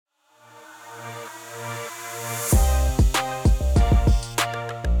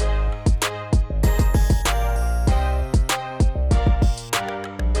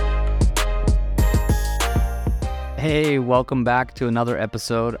welcome back to another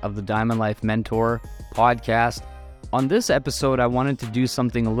episode of the Diamond Life Mentor podcast. On this episode, I wanted to do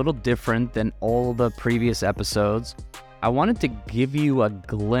something a little different than all the previous episodes. I wanted to give you a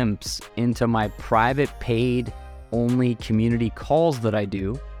glimpse into my private paid only community calls that I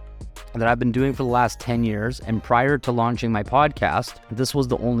do, that I've been doing for the last 10 years. And prior to launching my podcast, this was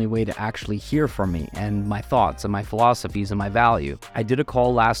the only way to actually hear from me and my thoughts and my philosophies and my value. I did a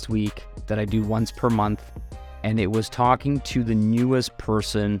call last week that I do once per month, and it was talking to the newest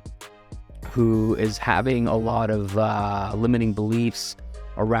person who is having a lot of limiting beliefs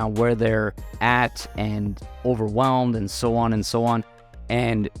around where they're at and overwhelmed and so on and so on.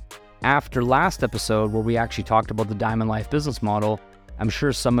 And after last episode where we actually talked about the Diamond Life business model, I'm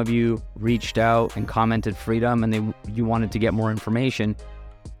sure some of you reached out and commented freedom and you wanted to get more information.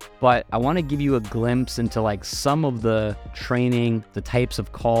 But I want to give you a glimpse into like some of the training, the types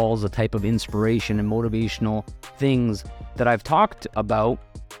of calls, the type of inspiration and motivational things that I've talked about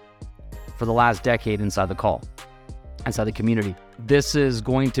for the last decade inside the community. This is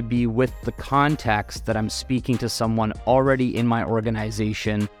going to be with the context that I'm speaking to someone already in my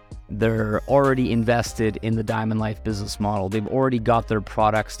organization. They're already invested in the Diamond Life business model. They've already got their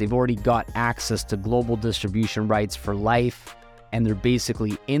products. They've already got access to global distribution rights for life. And they're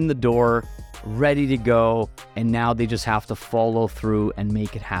basically in the door, ready to go. And now they just have to follow through and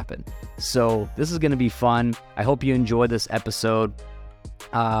make it happen. So this is going to be fun. I hope you enjoy this episode.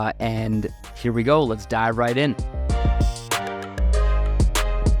 And here we go. Let's dive right in.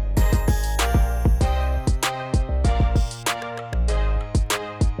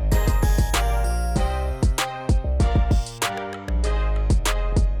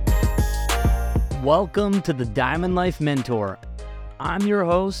 Welcome to the Diamond Life Mentor. I'm your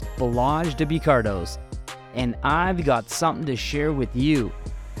host, Balaj Debicardos, and I've got something to share with you.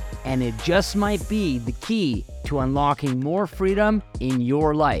 And it just might be the key to unlocking more freedom in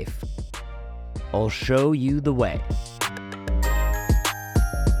your life. I'll show you the way.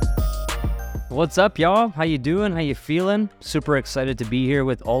 What's up, y'all? How you doing? How you feeling? Super excited to be here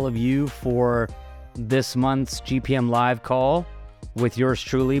with all of you for this month's GPM live call with yours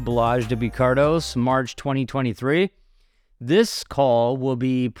truly, Balaj Debicardos, March 2023. This call will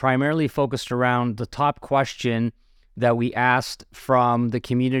be primarily focused around the top question that we asked from the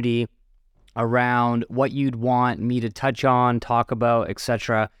community around what you'd want me to touch on, talk about,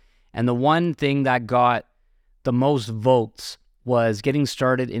 etc. And the one thing that got the most votes was getting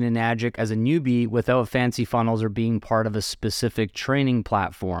started in Enagic as a newbie without fancy funnels or being part of a specific training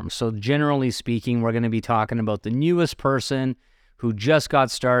platform. So generally speaking, we're going to be talking about the newest person who just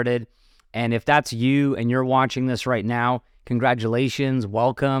got started. And if that's you and you're watching this right now, congratulations,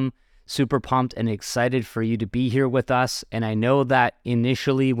 welcome. Super pumped and excited for you to be here with us. And I know that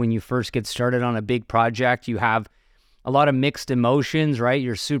initially when you first get started on a big project, you have a lot of mixed emotions, right?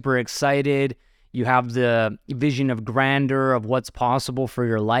 You're super excited. You have the vision of grandeur of what's possible for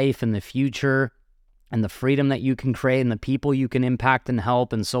your life in the future and the freedom that you can create and the people you can impact and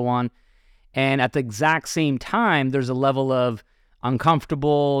help and so on. And at the exact same time, there's a level of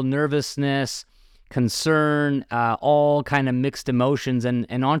uncomfortable, nervousness, concern, all kind of mixed emotions. And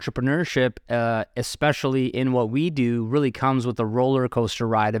entrepreneurship, especially in what we do, really comes with a roller coaster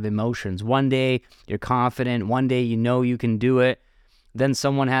ride of emotions. One day you're confident, one day you know you can do it. Then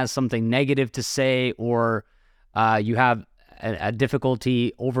someone has something negative to say, or you have a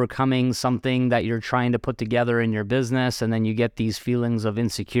difficulty overcoming something that you're trying to put together in your business. And then you get these feelings of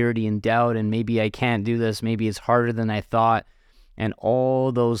insecurity and doubt, and maybe I can't do this. Maybe it's harder than I thought, and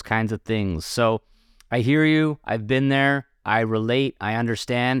all those kinds of things. So I hear you. I've been there. I relate. I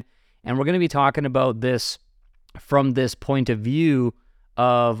understand. And we're going to be talking about this from this point of view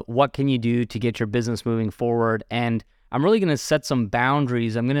of what can you do to get your business moving forward. And I'm really going to set some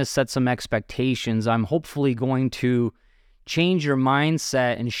boundaries. I'm going to set some expectations. I'm hopefully going to change your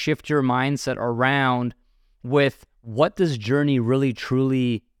mindset and shift your mindset around with what this journey really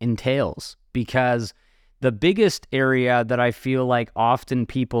truly entails. Because the biggest area that I feel like often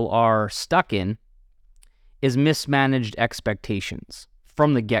people are stuck in is mismanaged expectations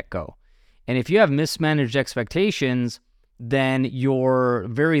from the get-go. And if you have mismanaged expectations, then you're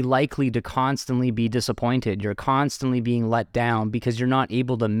very likely to constantly be disappointed. You're constantly being let down because you're not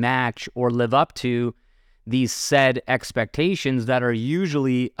able to match or live up to these said expectations that are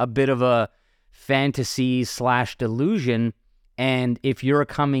usually a bit of a fantasy/delusion. And if you're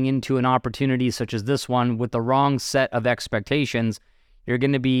coming into an opportunity such as this one with the wrong set of expectations, you're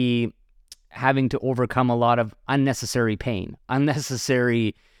going to be having to overcome a lot of unnecessary pain,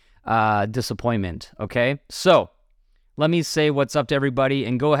 unnecessary disappointment, okay? So let me say what's up to everybody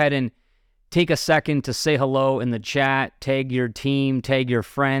and go ahead and take a second to say hello in the chat, tag your team, tag your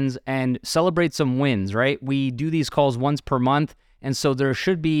friends, and celebrate some wins, right? We do these calls once per month, and so there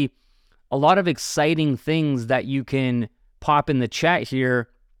should be a lot of exciting things that you can pop in the chat here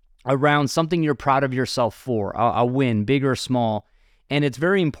around something you're proud of yourself for, a win, big or small. And it's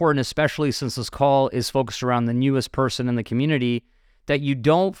very important, especially since this call is focused around the newest person in the community, that you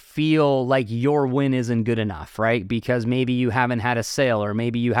don't feel like your win isn't good enough, right? Because maybe you haven't had a sale, or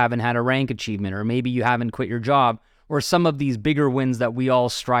maybe you haven't had a rank achievement, or maybe you haven't quit your job, or some of these bigger wins that we all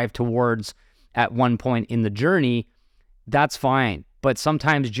strive towards at one point in the journey. That's fine. But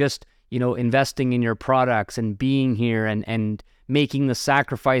sometimes just, investing in your products and being here and making the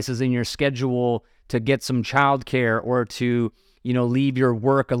sacrifices in your schedule to get some childcare, or to leave your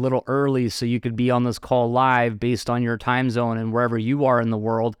work a little early so you could be on this call live based on your time zone and wherever you are in the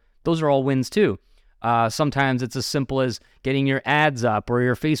world. Those are all wins too. Sometimes it's as simple as getting your ads up, or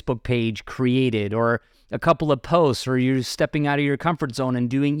your Facebook page created, or a couple of posts, or you're stepping out of your comfort zone and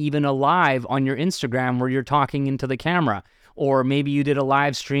doing even a live on your Instagram where you're talking into the camera. Or maybe you did a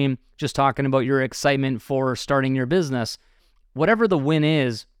live stream just talking about your excitement for starting your business. Whatever the win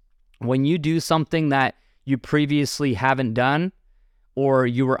is, when you do something that you previously haven't done, or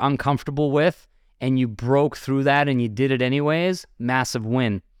you were uncomfortable with, and you broke through that and you did it anyways, massive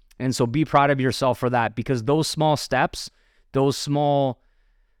win. And so be proud of yourself for that, because those small steps, those small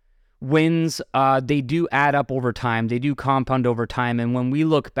wins, they do add up over time. They do compound over time. And when we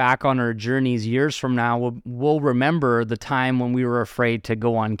look back on our journeys years from now, we'll remember the time when we were afraid to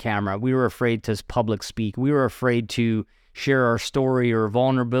go on camera. We were afraid to public speak. We were afraid to share our story or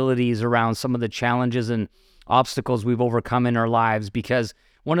vulnerabilities around some of the challenges and obstacles we've overcome in our lives. Because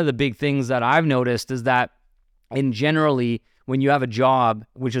one of the big things that I've noticed is that generally, when you have a job,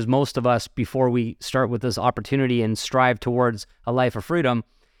 which is most of us before we start with this opportunity and strive towards a life of freedom,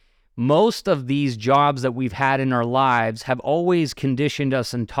 most of these jobs that we've had in our lives have always conditioned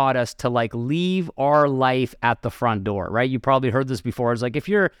us and taught us to leave our life at the front door, right? You probably heard this before. It's like, if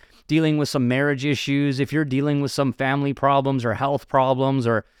you're dealing with some marriage issues, if you're dealing with some family problems or health problems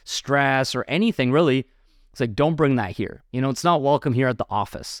or stress or anything really, it's like, don't bring that here. It's not welcome here at the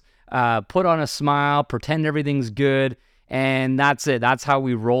office. Put on a smile, pretend everything's good, and that's it. That's how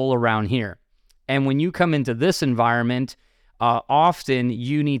we roll around here. And when you come into this environment, often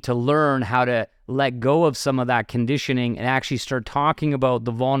you need to learn how to let go of some of that conditioning and actually start talking about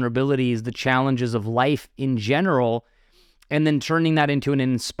the vulnerabilities, the challenges of life in general, and then turning that into an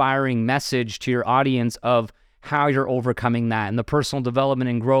inspiring message to your audience of how you're overcoming that, and the personal development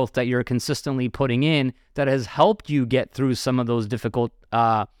and growth that you're consistently putting in that has helped you get through some of those difficult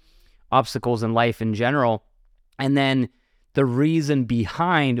obstacles in life in general. And then the reason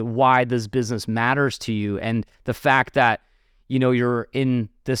behind why this business matters to you, and the fact that you're in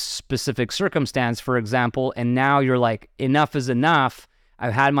this specific circumstance, for example, and now you're like, enough is enough.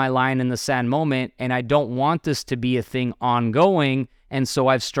 I've had my line in the sand moment, and I don't want this to be a thing ongoing. And so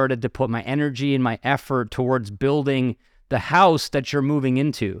I've started to put my energy and my effort towards building the house that you're moving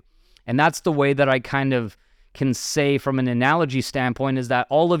into. And that's the way that I kind of can say from an analogy standpoint, is that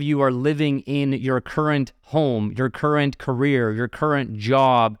all of you are living in your current home, your current career, your current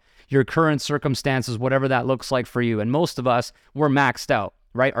job, your current circumstances, whatever that looks like for you. And most of us, we're maxed out,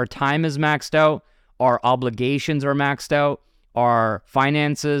 right? Our time is maxed out. Our obligations are maxed out. Our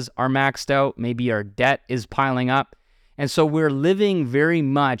finances are maxed out. Maybe our debt is piling up. And so we're living very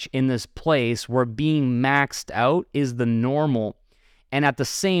much in this place where being maxed out is the normal. And at the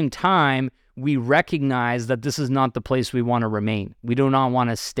same time, we recognize that this is not the place we want to remain. We do not want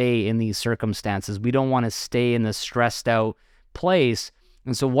to stay in these circumstances. We don't want to stay in this stressed out place.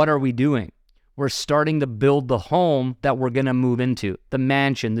 And so what are we doing? We're starting to build the home that we're going to move into, the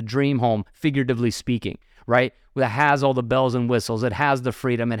mansion, the dream home, figuratively speaking, right? That has all the bells and whistles. It has the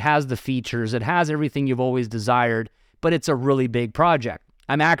freedom. It has the features. It has everything you've always desired, but it's a really big project.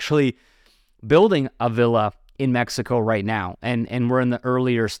 I'm actually building a villa in Mexico right now, and we're in the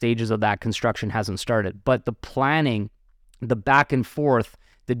earlier stages of that. Construction hasn't started, but the planning, the back and forth,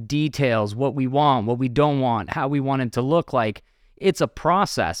 the details, what we want, what we don't want, how we want it to look like, it's a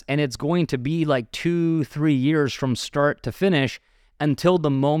process, and it's going to be like 2-3 years from start to finish until the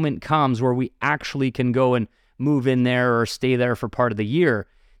moment comes where we actually can go and move in there or stay there for part of the year.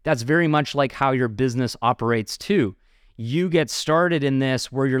 That's very much like how your business operates too. You get started in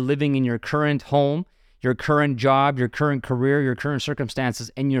this where you're living in your current home, your current job, your current career, your current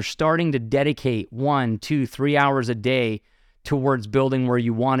circumstances, and you're starting to dedicate 1, 2, 3 hours a day towards building where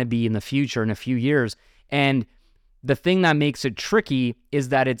you want to be in the future in a few years. And The thing that makes it tricky is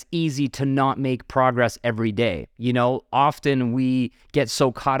that it's easy to not make progress every day. Often we get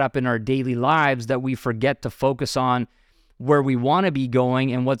so caught up in our daily lives that we forget to focus on where we want to be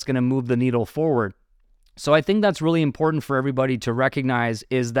going and what's going to move the needle forward. So I think that's really important for everybody to recognize,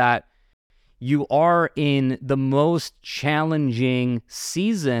 is that you are in the most challenging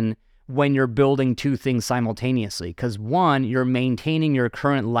season when you're building two things simultaneously. Because one, you're maintaining your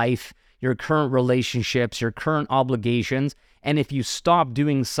current life, your current relationships, your current obligations. And if you stop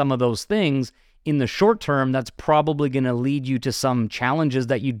doing some of those things in the short term, that's probably going to lead you to some challenges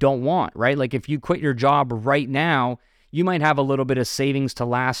that you don't want, right? Like if you quit your job right now, you might have a little bit of savings to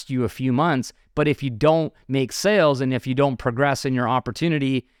last you a few months. But if you don't make sales and if you don't progress in your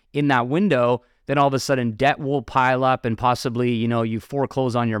opportunity in that window, then all of a sudden debt will pile up and possibly, you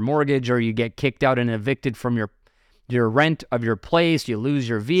foreclose on your mortgage, or you get kicked out and evicted from your rent of your place, you lose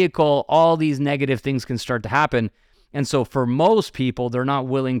your vehicle, all these negative things can start to happen. And so for most people, they're not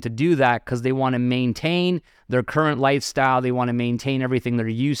willing to do that because they want to maintain their current lifestyle. They want to maintain everything they're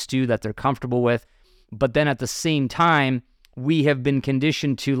used to, that they're comfortable with. But then at the same time, we have been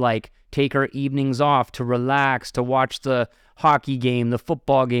conditioned to take our evenings off, to relax, to watch the hockey game, the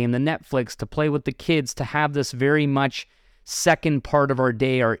football game, the Netflix, to play with the kids, to have this very much second part of our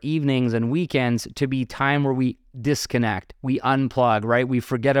day, our evenings and weekends, to be time where we disconnect, we unplug, right? We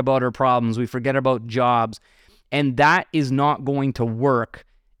forget about our problems, we forget about jobs. And that is not going to work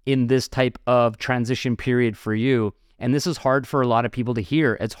in this type of transition period for you. And this is hard for a lot of people to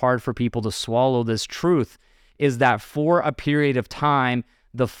hear. It's hard for people to swallow this truth, is that for a period of time,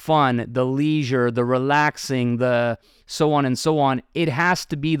 the fun, the leisure, the relaxing, the so on and so on, it has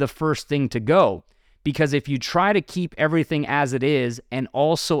to be the first thing to go. Because if you try to keep everything as it is and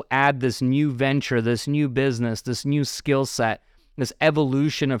also add this new venture, this new business, this new skill set, this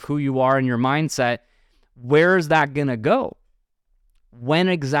evolution of who you are and your mindset, where is that going to go? When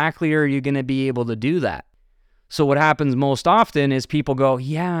exactly are you going to be able to do that? So what happens most often is people go,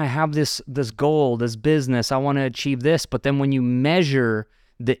 yeah, I have this goal, this business, I want to achieve this. But then when you measure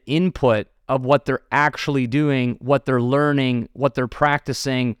the input of what they're actually doing, what they're learning, what they're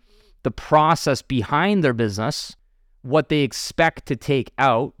practicing, the process behind their business, what they expect to take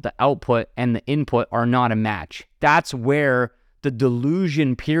out, the output and the input are not a match. That's where the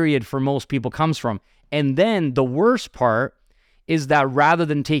delusion period for most people comes from. And then the worst part is that rather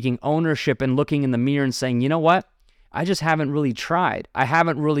than taking ownership and looking in the mirror and saying, you know what? I just haven't really tried. I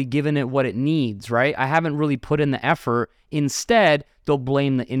haven't really given it what it needs, right? I haven't really put in the effort. Instead, they'll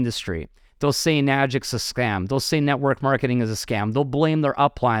blame the industry. They'll say Magic's a scam. They'll say network marketing is a scam. They'll blame their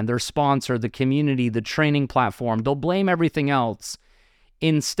upline, their sponsor, the community, the training platform. They'll blame everything else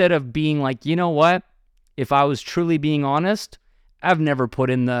instead of being like, you know what? If I was truly being honest, I've never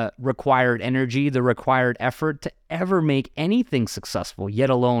put in the required energy, the required effort to ever make anything successful, yet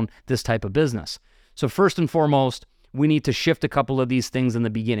alone this type of business. So first and foremost, we need to shift a couple of these things in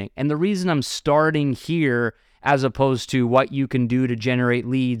the beginning. And the reason I'm starting here as opposed to what you can do to generate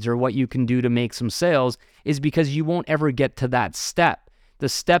leads or what you can do to make some sales is because you won't ever get to that step. The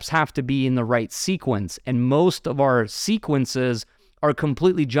steps have to be in the right sequence. And most of our sequences are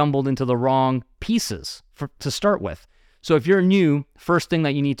completely jumbled into the wrong pieces to start with. So if you're new, first thing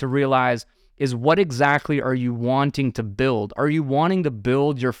that you need to realize is, what exactly are you wanting to build? Are you wanting to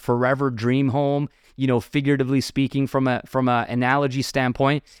build your forever dream home, figuratively speaking from a analogy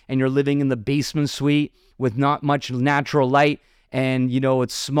standpoint, and you're living in the basement suite with not much natural light, and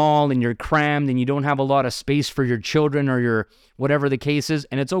it's small and you're crammed and you don't have a lot of space for your children or your whatever the case is,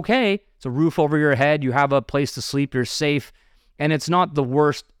 and it's okay. It's a roof over your head, you have a place to sleep, you're safe. And it's not the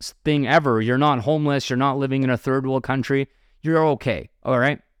worst thing ever. You're not homeless. You're not living in a third world country. You're okay. All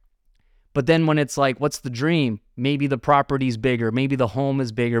right. But then when it's like, what's the dream? Maybe the property's bigger. Maybe the home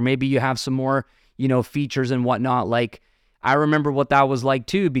is bigger. Maybe you have some more, features and whatnot. Like, I remember what that was like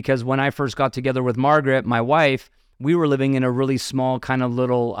too, because when I first got together with Margaret, my wife, we were living in a really small kind of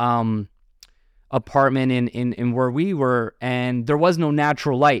little apartment in where we were, and there was no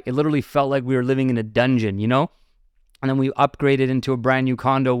natural light. It literally felt like we were living in a dungeon, And then we upgraded into a brand new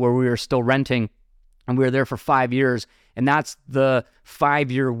condo where we were still renting, and we were there for 5 years. And that's the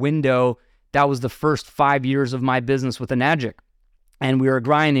 5-year window. That was the first 5 years of my business with Enagic. And we were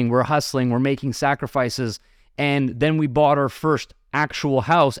grinding, we're hustling, we're making sacrifices. And then we bought our first actual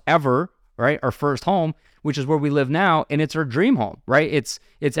house ever, right? Our first home, which is where we live now. And it's our dream home, right? It's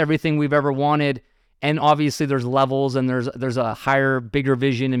everything we've ever wanted. And obviously there's levels and there's a higher, bigger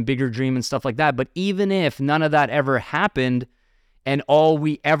vision and bigger dream and stuff like that. But even if none of that ever happened and all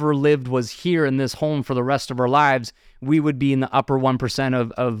we ever lived was here in this home for the rest of our lives, we would be in the upper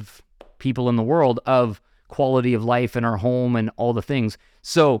 1% of people in the world of quality of life in our home and all the things.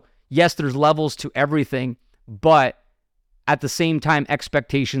 So yes, there's levels to everything, but at the same time,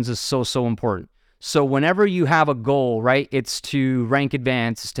 expectations is so important. So whenever you have a goal, right, it's to rank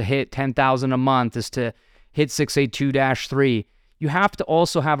advance, it's to hit 10,000 a month, it's to hit 682-3, you have to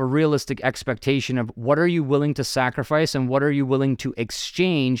also have a realistic expectation of what are you willing to sacrifice and what are you willing to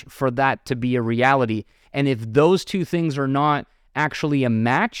exchange for that to be a reality. And if those two things are not actually a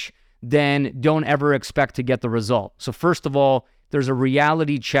match, then don't ever expect to get the result. So first of all, there's a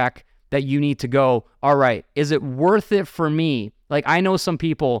reality check that you need to go, all right, is it worth it for me? Like, I know some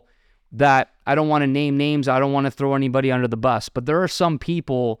people that, I don't want to name names, I don't want to throw anybody under the bus, but there are some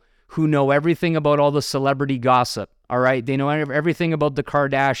people who know everything about all the celebrity gossip, all right? They know everything about the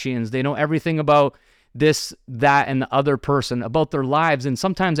Kardashians. They know everything about this, that, and the other person, about their lives. And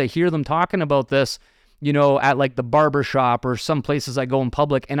sometimes I hear them talking about this, you know, at like the barbershop or some places I go in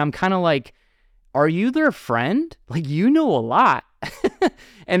public, and I'm kind of like, are you their friend? Like, you know a lot.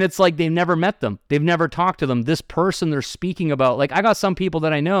 And it's like they've never met them. They've never talked to them. This person they're speaking about, like, I got some people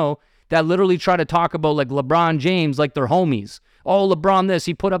that I know that literally try to talk about like LeBron James like they're homies. Oh, LeBron this,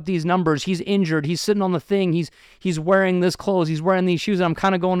 he put up these numbers, he's injured, he's sitting on the thing, he's wearing this clothes, he's wearing these shoes, and I'm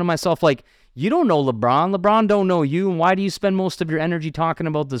kind of going to myself like, you don't know LeBron. LeBron don't know you, and why do you spend most of your energy talking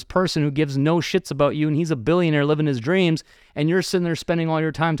about this person who gives no shits about you, and he's a billionaire living his dreams, and you're sitting there spending all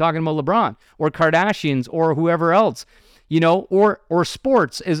your time talking about LeBron or Kardashians or whoever else, you know, or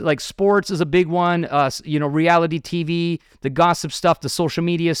sports is a big one, you know, reality TV, the gossip stuff, the social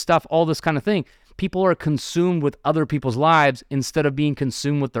media stuff, all this kind of thing. People are consumed with other people's lives instead of being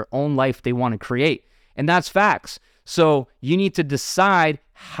consumed with their own life they want to create. And that's facts. So you need to decide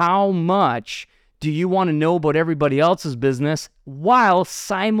how much do you want to know about everybody else's business while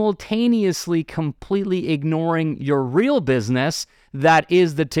simultaneously completely ignoring your real business that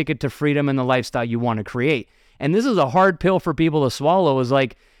is the ticket to freedom and the lifestyle you want to create. And this is a hard pill for people to swallow. Is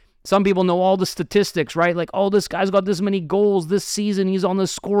like, some people know all the statistics, right? Like, oh, this guy's got this many goals this season. He's on the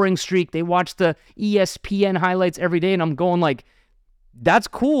scoring streak. They watch the ESPN highlights every day. And I'm going like, that's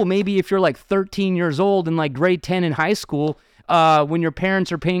cool. Maybe if you're like 13 years old in like grade 10 in high school, when your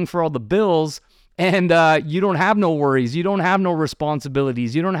parents are paying for all the bills and you don't have no worries. You don't have no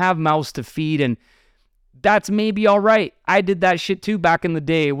responsibilities. You don't have mouths to feed. And that's maybe all right. I did that shit too back in the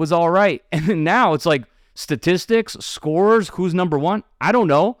day. It was all right. And now it's like statistics, scores, who's number one? I don't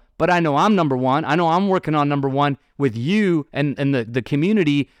know. But I know I'm number one. I know I'm working on number one with you and the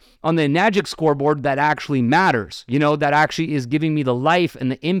community on the Enagic scoreboard that actually matters, you know, that actually is giving me the life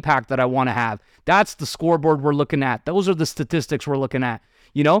and the impact that I want to have. That's the scoreboard we're looking at. Those are the statistics we're looking at,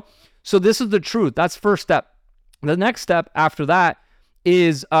 you know? So this is the truth. That's first step. The next step after that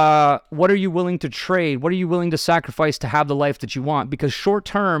is what are you willing to trade? What are you willing to sacrifice to have the life that you want? Because short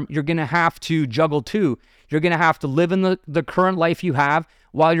term, you're going to have to juggle too. You're going to have to live in the current life you have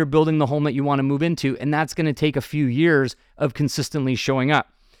while you're building the home that you want to move into. And that's going to take a few years of consistently showing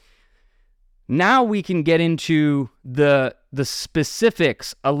up. Now we can get into the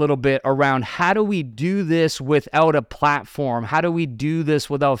specifics a little bit around how do we do this without a platform? How do we do this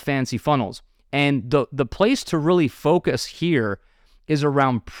without fancy funnels? And the place to really focus here is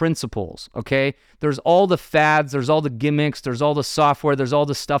around principles, okay? There's all the fads, there's all the gimmicks, there's all the software, there's all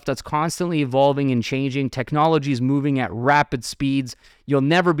the stuff that's constantly evolving and changing. Technology is moving at rapid speeds. You'll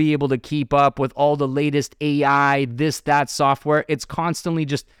never be able to keep up with all the latest AI, this, that software. It's constantly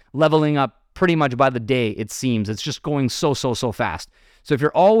just leveling up pretty much by the day, it seems. It's just going so fast. So if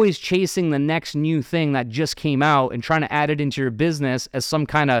you're always chasing the next new thing that just came out and trying to add it into your business as some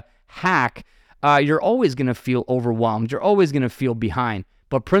kind of hack, you're always going to feel overwhelmed. You're always going to feel behind.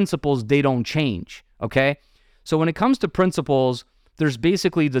 But principles, they don't change, okay? So when it comes to principles, there's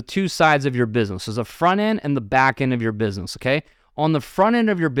basically the two sides of your business. There's the front end and the back end of your business, okay? On the front end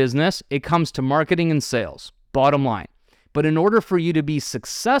of your business, it comes to marketing and sales, bottom line. But in order for you to be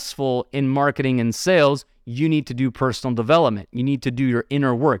successful in marketing and sales, you need to do personal development. You need to do your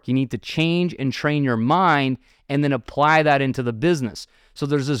inner work. You need to change and train your mind and then apply that into the business. So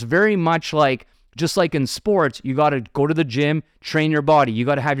there's this very much like, just like in sports, you got to go to the gym, train your body. You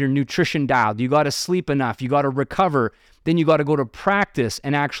got to have your nutrition dialed. You got to sleep enough. You got to recover. Then you got to go to practice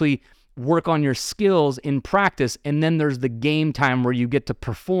and actually work on your skills in practice. And then there's the game time where you get to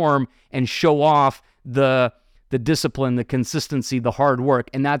perform and show off the discipline, the consistency, the hard work.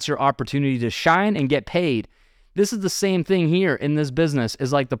 And that's your opportunity to shine and get paid. This is the same thing here in this business.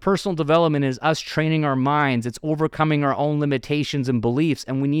 Is like the personal development is us training our minds. It's overcoming our own limitations and beliefs,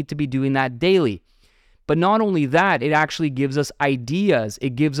 and we need to be doing that daily. But not only that, it actually gives us ideas.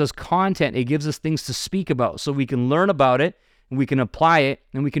 It gives us content. It gives us things to speak about so we can learn about it, and we can apply it,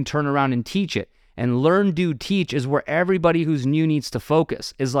 and we can turn around and teach it. And learn, do, teach is where everybody who's new needs to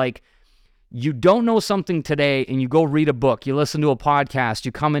focus. Is like, you don't know something today and you go read a book, you listen to a podcast,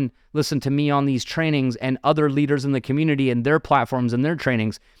 you come and listen to me on these trainings and other leaders in the community and their platforms and their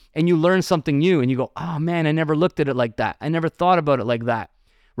trainings, and you learn something new and you go, oh man, I never looked at it like that. I never thought about it like that,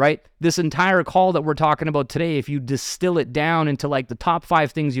 right? This entire call that we're talking about today, if you distill it down into like the top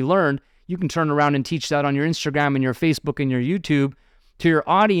 5 things you learned, you can turn around and teach that on your Instagram and your Facebook and your YouTube to your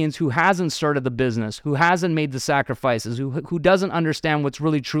audience who hasn't started the business, who hasn't made the sacrifices, who doesn't understand what's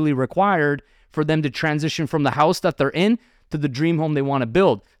really truly required for them to transition from the house that they're in to the dream home they want to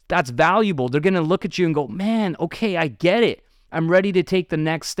build. That's valuable. They're going to look at you and go, man, okay, I get it. I'm ready to take the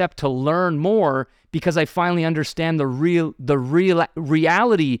next step to learn more because I finally understand the real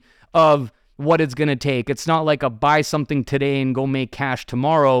reality of what it's going to take. It's not like a buy something today and go make cash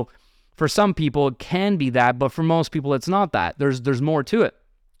tomorrow. For some people, it can be that, but for most people, it's not that. There's more to it.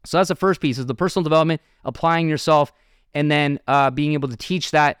 So that's the first piece, is the personal development, applying yourself, and then being able to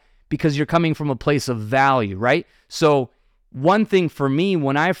teach that because you're coming from a place of value, right? So one thing for me,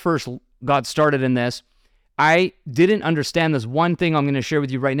 when I first got started in this, I didn't understand this one thing I'm going to share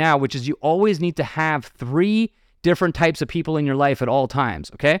with you right now, which is you always need to have 3 different types of people in your life at all times,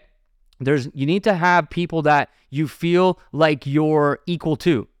 okay? You need to have people that you feel like you're equal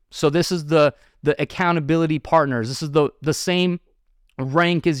to. So this is the accountability partners. This is the same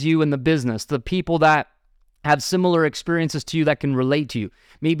rank as you in the business, the people that have similar experiences to you that can relate to you.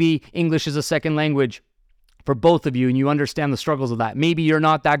 Maybe English is a second language for both of you and you understand the struggles of that. Maybe you're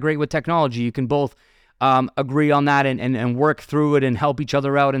not that great with technology. You can both agree on that and work through it and help each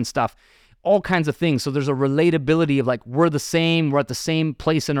other out and stuff. All kinds of things. So there's a relatability of like, we're the same, we're at the same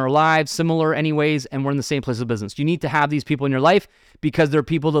place in our lives, similar anyways, and we're in the same place of business. You need to have these people in your life because they're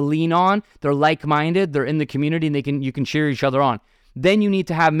people to lean on, they're like-minded, they're in the community, and you can cheer each other on. Then you need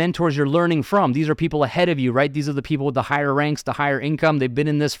to have mentors you're learning from. These are people ahead of you, right? These are the people with the higher ranks, the higher income. They've been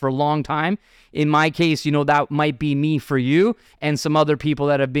in this for a long time. In my case, that might be me for you and some other people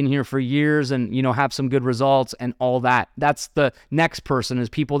that have been here for years and, have some good results and all that. That's the next person, is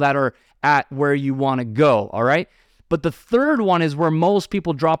people that are at where you want to go, all right? But the third one is where most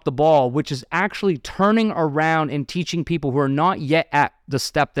people drop the ball, which is actually turning around and teaching people who are not yet at the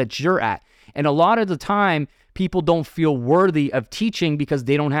step that you're at. And a lot of the time, people don't feel worthy of teaching because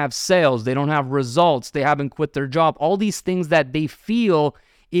they don't have sales, they don't have results, they haven't quit their job, all these things that they feel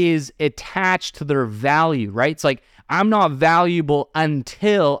is attached to their value, right? It's like, I'm not valuable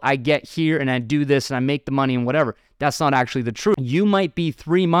until I get here and I do this and I make the money and whatever. That's not actually the truth. You might be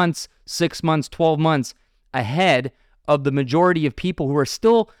 3 months, 6 months, 12 months ahead of the majority of people who are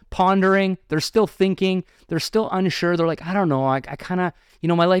still pondering, they're still thinking, they're still unsure. They're like, I don't know, I kind of,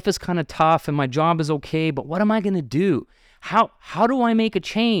 my life is kind of tough and my job is okay, but what am I going to do? How do I make a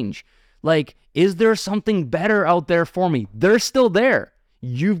change? Like, is there something better out there for me? They're still there.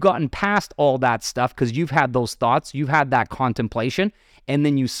 You've gotten past all that stuff because you've had those thoughts, you've had that contemplation, and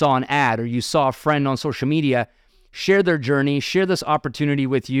then you saw an ad or you saw a friend on social media share their journey, share this opportunity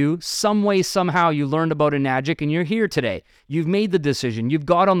with you. Some way, somehow you learned about Enagic and you're here today. You've made the decision. You've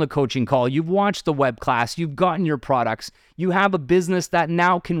got on the coaching call. You've watched the web class. You've gotten your products. You have a business that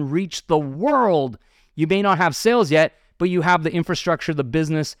now can reach the world. You may not have sales yet, but you have the infrastructure, the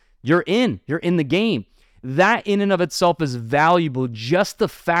business. You're in the game. That in and of itself is valuable. Just the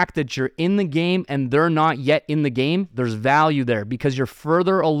fact that you're in the game and they're not yet in the game, there's value there because you're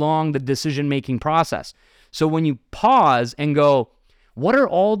further along the decision-making process. So when you pause and go, what are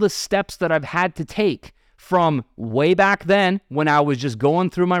all the steps that I've had to take from way back then when I was just going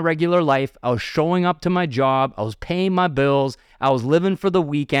through my regular life, I was showing up to my job, I was paying my bills, I was living for the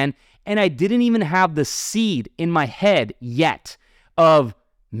weekend, and I didn't even have the seed in my head yet of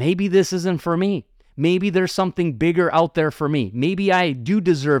maybe this isn't for me. Maybe there's something bigger out there for me. Maybe I do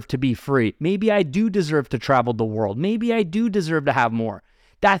deserve to be free. Maybe I do deserve to travel the world. Maybe I do deserve to have more.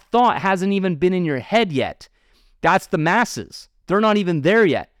 That thought hasn't even been in your head yet. That's the masses. They're not even there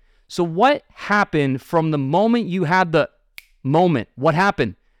yet. So what happened from the moment you had the moment? What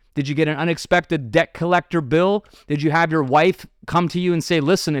happened? Did you get an unexpected debt collector bill? Did you have your wife come to you and say,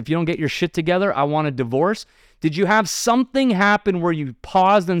 listen, if you don't get your shit together, I want a divorce? Did you have something happen where you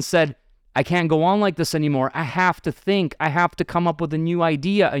paused and said, I can't go on like this anymore. I have to think. I have to come up with a new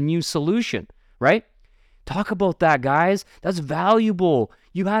idea, a new solution, right? Talk about that, guys. That's valuable.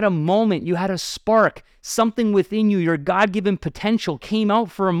 You had a moment, you had a spark, something within you, your God-given potential came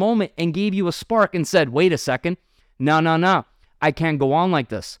out for a moment and gave you a spark and said, wait a second, no, I can't go on like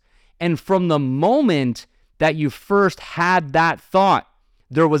this. And from the moment that you first had that thought,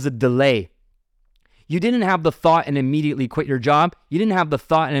 there was a delay. You didn't have the thought and immediately quit your job. You didn't have the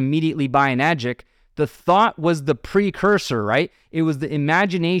thought and immediately buy an Adjic. The thought was the precursor, right? It was the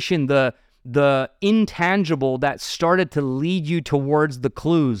imagination, the intangible that started to lead you towards the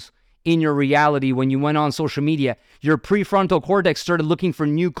clues in your reality. When you went on social media, your prefrontal cortex started looking for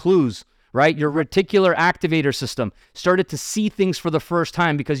new clues, right? Your reticular activator system started to see things for the first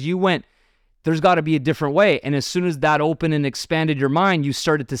time because you went, there's got to be a different way. And as soon as that opened and expanded your mind, you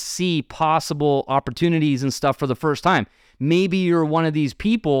started to see possible opportunities and stuff for the first time. Maybe you're one of these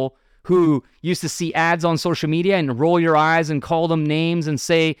people who used to see ads on social media and roll your eyes and call them names and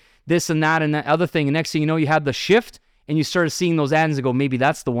say this and that other thing. And next thing you know, you had the shift and you started seeing those ads and go, maybe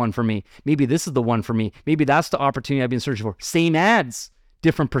that's the one for me. Maybe this is the one for me. Maybe that's the opportunity I've been searching for. Same ads,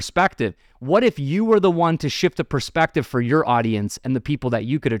 different perspective. What if you were the one to shift the perspective for your audience and the people that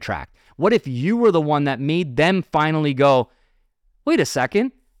you could attract? What if you were the one that made them finally go, wait a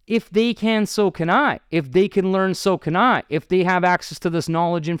second, if they can, so can I. If they can learn, so can I. If they have access to this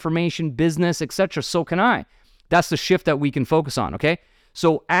knowledge, information, business, etc., so can I. That's the shift that we can focus on, okay?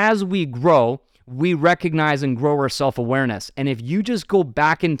 So as we grow, we recognize and grow our self-awareness. And if you just go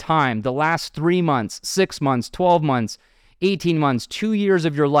back in time, the last 3 months, 6 months, 12 months, 18 months, 2 years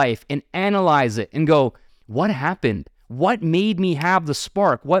of your life, and analyze it and go, what happened? What made me have the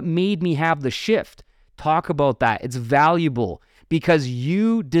spark? What made me have the shift? Talk about that. It's valuable because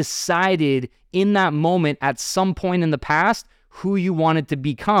you decided in that moment at some point in the past who you wanted to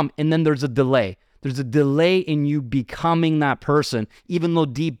become. And then there's a delay. There's a delay in you becoming that person, even though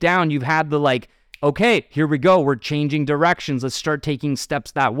deep down you've had the like, okay, here we go. We're changing directions. Let's start taking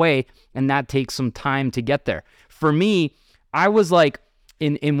steps that way. And that takes some time to get there. For me, I was like,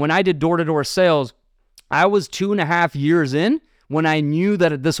 when I did door-to-door sales, I was 2.5 years in when I knew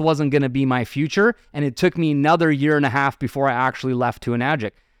that this wasn't going to be my future. And it took me another 1.5 years before I actually left to an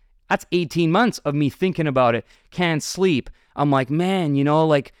Adjic. That's 18 months of me thinking about it. Can't sleep. I'm like, man,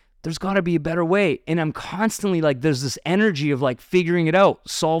 like there's got to be a better way. And I'm constantly like, there's this energy of like figuring it out,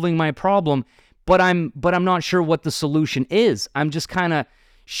 solving my problem, but I'm not sure what the solution is. I'm just kind of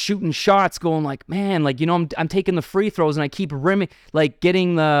shooting shots going like, man, like, I'm taking the free throws and I keep rimming, like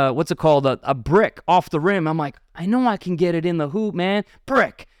getting the, what's it called? A brick off the rim. I'm like, I know I can get it in the hoop, man.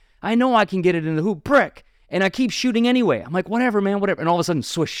 Brick. I know I can get it in the hoop. Brick. And I keep shooting anyway. I'm like, whatever, man, whatever. And all of a sudden,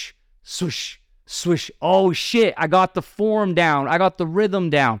 swish, swish, swish. Oh shit. I got the form down. I got the rhythm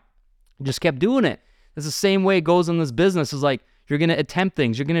down. Just kept doing it. It's the same way it goes in this business. Is like, you're going to attempt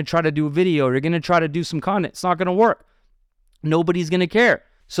things. You're going to try to do a video. You're going to try to do some content. It's not going to work. Nobody's going to care.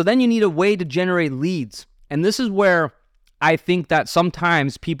 So then you need a way to generate leads. And this is where I think that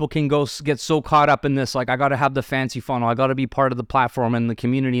sometimes people can get so caught up in this, like, I got to have the fancy funnel. I got to be part of the platform and the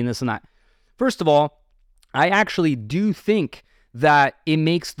community and this and that. First of all, I actually do think that it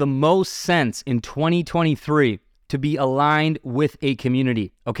makes the most sense in 2023 to be aligned with a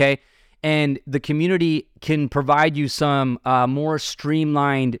community, okay? And the community can provide you some more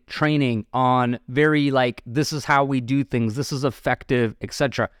streamlined training on very like, this is how we do things, this is effective,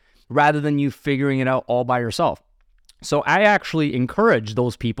 etc., rather than you figuring it out all by yourself. So I actually encourage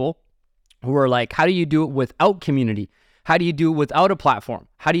those people who are like, how do you do it without community? How do you do it without a platform?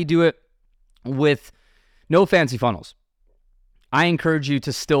 How do you do it with no fancy funnels? I encourage you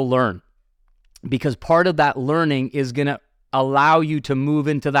to still learn, because part of that learning is going to allow you to move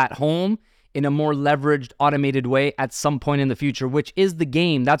into that home in a more leveraged, automated way at some point in the future, which is the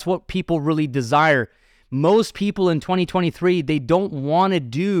game. That's what people really desire. Most people in 2023, they don't want to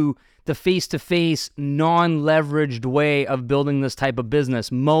do the face-to-face, non-leveraged way of building this type of business.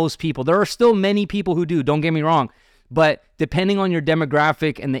 Most people. There are still many people who do, don't get me wrong. But depending on your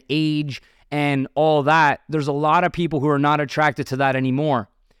demographic and the age and all that, there's a lot of people who are not attracted to that anymore.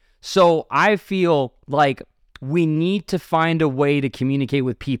 So I feel like we need to find a way to communicate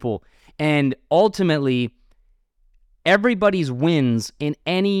with people. And ultimately, everybody's wins in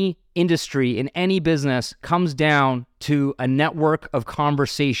any industry, in any business, comes down to a network of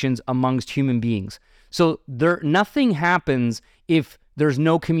conversations amongst human beings. So nothing happens if there's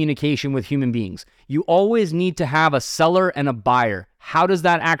no communication with human beings. You always need to have a seller and a buyer. How does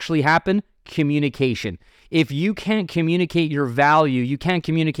that actually happen? Communication. If you can't communicate your value, you can't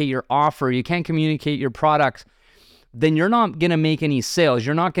communicate your offer, you can't communicate your products, then you're not going to make any sales.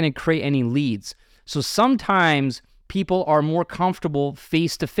 You're not going to create any leads. So sometimes people are more comfortable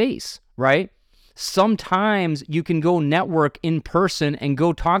face-to-face, right? Sometimes you can go network in person and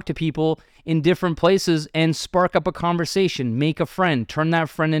go talk to people in different places and spark up a conversation, make a friend, turn that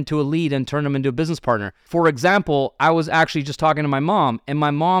friend into a lead and turn them into a business partner. For example, I was actually just talking to my mom, and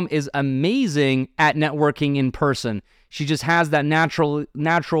my mom is amazing at networking in person. She just has that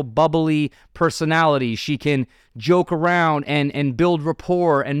natural bubbly personality. She can joke around and build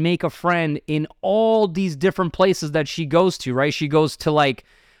rapport and make a friend in all these different places that she goes to, right? She goes to like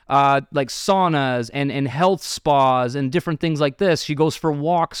saunas and health spas and different things like this. She goes for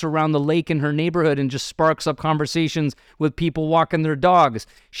walks around the lake in her neighborhood and just sparks up conversations with people walking their dogs.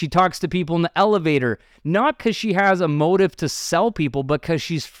 She talks to people in the elevator, not because she has a motive to sell people, but because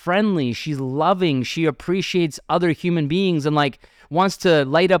she's friendly, she's loving, she appreciates other human beings and like wants to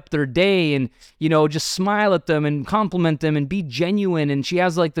light up their day and, you know, just smile at them and compliment them and be genuine. And she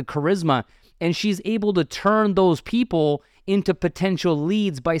has like the charisma, and she's able to turn those people into potential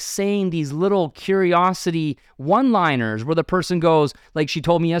leads by saying these little curiosity one-liners where the person goes, like she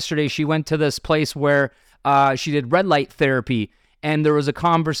told me yesterday, she went to this place where she did red light therapy, and there was a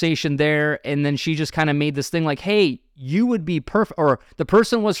conversation there, and then she just kind of made this thing like, hey, you would be perfect, or the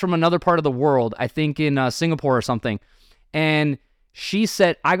person was from another part of the world, I think in Singapore or something, and she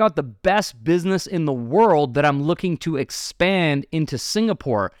said, I got the best business in the world that I'm looking to expand into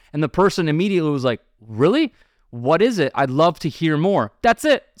Singapore. And the person immediately was like, really? What is it? I'd love to hear more. That's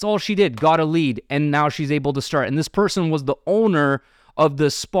it. That's all she did. Got a lead. And now she's able to start. And this person was the owner of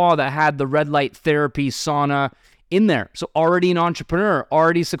the spa that had the red light therapy sauna in there. So already an entrepreneur,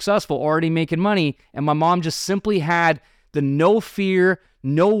 already successful, already making money. And my mom just simply had the no fear,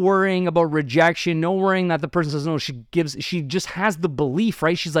 no worrying about rejection, no worrying that the person says no. She just has the belief,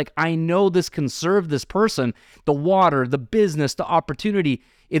 right? She's like, I know this can serve this person, the water, the business, the opportunity.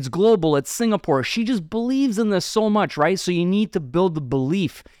 It's global, it's Singapore. She just believes in this so much, right? So you need to build the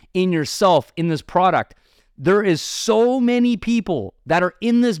belief in yourself, in this product. There is so many people that are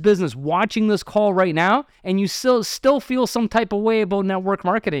in this business watching this call right now, and you still feel some type of way about network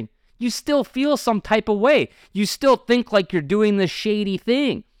marketing. You still feel some type of way. You still think like you're doing this shady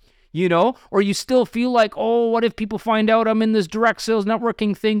thing, you know? Or you still feel like, oh, what if people find out I'm in this direct sales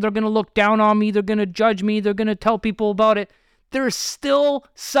networking thing? They're going to look down on me. They're going to judge me. They're going to tell people about it. There's still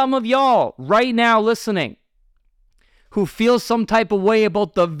some of y'all right now listening who feel some type of way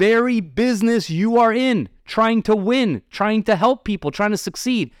about the very business you are in, trying to win, trying to help people, trying to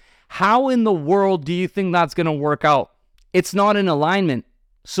succeed. How in the world do you think that's going to work out? It's not in alignment.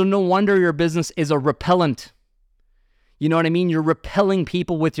 So no wonder your business is a repellent. You know what I mean? You're repelling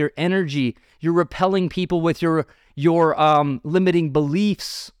people with your energy. You're repelling people with your limiting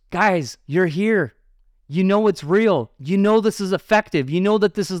beliefs. Guys, you're here. You know it's real. You know this is effective. You know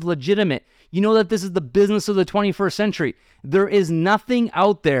that this is legitimate. You know that this is the business of the 21st century. There is nothing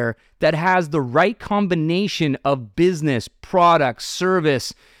out there that has the right combination of business, product,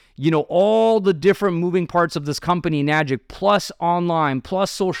 service, you know, all the different moving parts of this company, Nagic, plus online, plus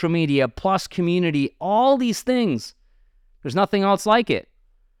social media, plus community, all these things. There's nothing else like it.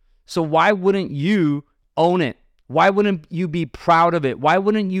 So why wouldn't you own it? Why wouldn't you be proud of it? Why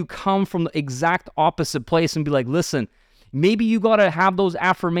wouldn't you come from the exact opposite place and be like, listen, maybe you got to have those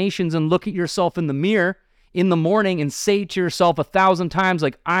affirmations and look at yourself in the mirror in the morning and say to yourself 1,000 times,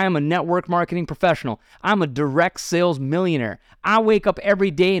 like, I am a network marketing professional. I'm a direct sales millionaire. I wake up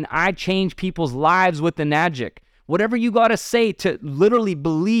every day and I change people's lives with the Nagic. Whatever you got to say to literally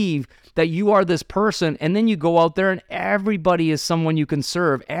believe that you are this person, and then you go out there and everybody is someone you can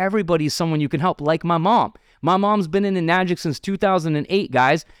serve. Everybody is someone you can help, like my mom. My mom's been in the Nagic since 2008,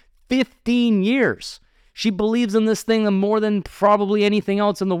 guys, 15 years. She believes in this thing more than probably anything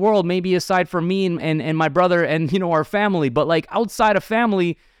else in the world, maybe aside from me and my brother and, you know, our family. But like outside of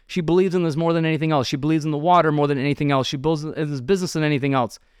family, she believes in this more than anything else. She believes in the water more than anything else. She believes in this business than anything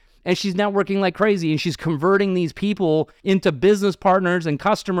else. And she's networking like crazy, and she's converting these people into business partners and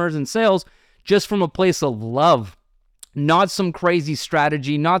customers and sales just from a place of love. Not some crazy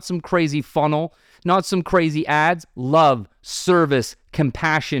strategy, not some crazy funnel, not some crazy ads. Love, service,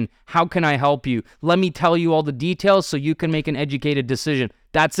 compassion. How can I help you? Let me tell you all the details so you can make an educated decision.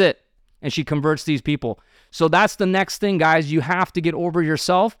 That's it. And she converts these people. So that's the next thing, guys. You have to get over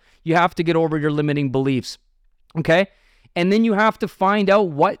yourself. You have to get over your limiting beliefs. Okay? And then you have to find out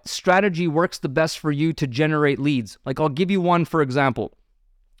what strategy works the best for you to generate leads. Like, I'll give you one, for example.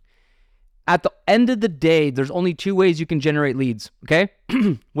 At the end of the day, there's only two ways you can generate leads, okay?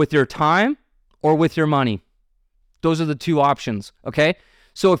 With your time or with your money. Those are the two options, okay?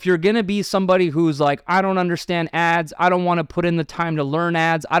 So if you're going to be somebody who's like, I don't understand ads, I don't want to put in the time to learn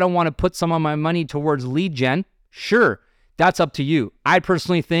ads, I don't want to put some of my money towards lead gen, sure, that's up to you. I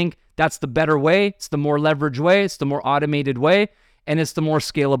personally think that's the better way. It's the more leverage way. It's the more automated way. And it's the more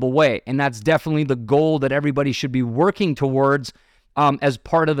scalable way. And that's definitely the goal that everybody should be working towards as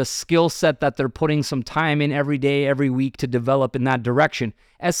part of a skill set that they're putting some time in every day, every week to develop in that direction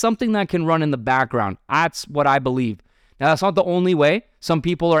as something that can run in the background. That's what I believe. Now, that's not the only way. Some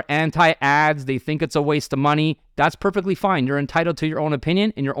people are anti-ads. They think it's a waste of money. That's perfectly fine. You're entitled to your own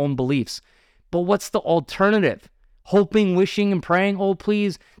opinion and your own beliefs. But what's the alternative? Hoping, wishing, and praying, oh,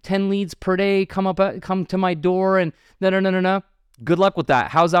 please, 10 leads per day, come to my door, and no. Good luck with that.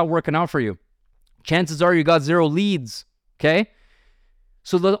 How's that working out for you? Chances are you got 0 leads, okay?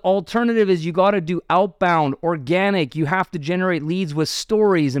 So the alternative is you got to do outbound, organic. You have to generate leads with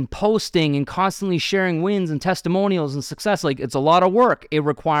stories and posting and constantly sharing wins and testimonials and success. Like, it's a lot of work. It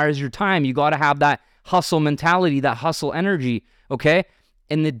requires your time. You got to have that hustle mentality, that hustle energy, okay?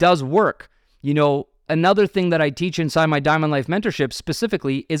 And it does work. You know, another thing that I teach inside my Diamond Life mentorship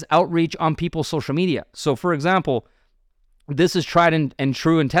specifically is outreach on people's social media. So for example, this is tried and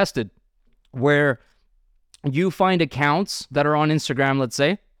true and tested, where you find accounts that are on Instagram, let's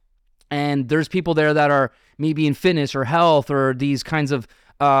say, and there's people there that are maybe in fitness or health or these kinds of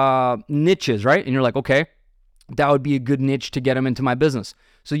niches, right? And you're like, okay, that would be a good niche to get them into my business.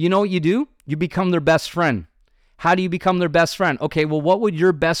 So you know what you do? You become their best friend. How do you become their best friend? Okay, well, what would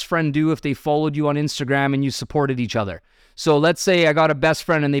your best friend do if they followed you on Instagram and you supported each other? So let's say I got a best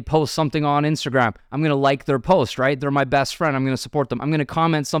friend and they post something on Instagram. I'm going to like their post, right? They're my best friend. I'm going to support them. I'm going to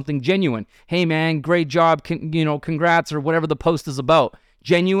comment something genuine. Hey, man, great job. Congrats, or whatever the post is about.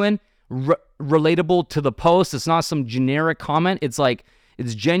 Genuine, relatable to the post. It's not some generic comment. It's like,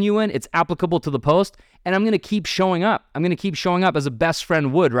 it's genuine. It's applicable to the post. And I'm going to keep showing up. I'm going to keep showing up as a best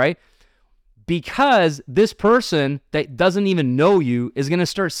friend would, right? Because this person that doesn't even know you is going to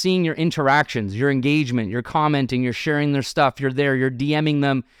start seeing your interactions, your engagement, your commenting, you're sharing their stuff, you're there, you're DMing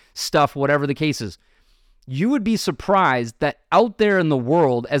them stuff, whatever the case is. You would be surprised that out there in the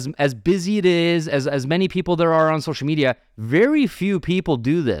world, as busy it is, as many people there are on social media, very few people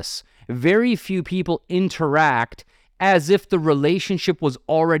do this. Very few people interact as if the relationship was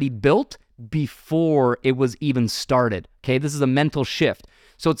already built before it was even started. Okay, this is a mental shift.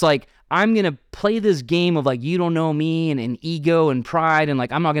 So it's like, I'm going to play this game of like, you don't know me, and ego and pride, and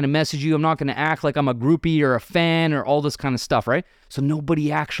like, I'm not going to message you. I'm not going to act like I'm a groupie or a fan or all this kind of stuff, right? So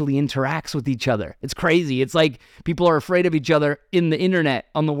nobody actually interacts with each other. It's crazy. It's like people are afraid of each other in the internet,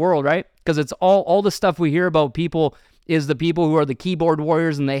 on the world, right? Because it's all the stuff we hear about people is the people who are the keyboard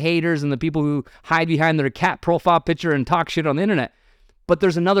warriors and the haters and the people who hide behind their cat profile picture and talk shit on the internet. But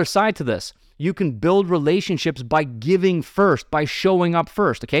there's another side to this. You can build relationships by giving first, by showing up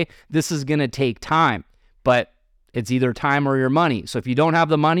first, okay? This is going to take time, but it's either time or your money. So if you don't have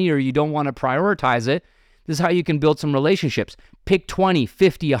the money or you don't want to prioritize it, this is how you can build some relationships. Pick 20,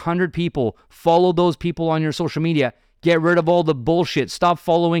 50, 100 people. Follow those people on your social media. Get rid of all the bullshit. Stop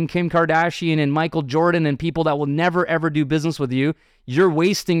following Kim Kardashian and Michael Jordan and people that will never, ever do business with you. You're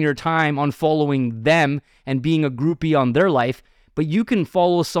wasting your time on following them and being a groupie on their life. But you can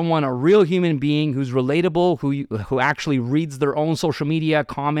follow someone, a real human being who's relatable, who actually reads their own social media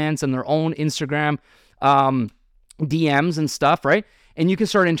comments and their own Instagram DMs and stuff, right? And you can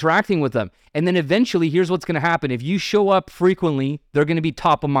start interacting with them. And then eventually, here's what's going to happen. If you show up frequently, they're going to be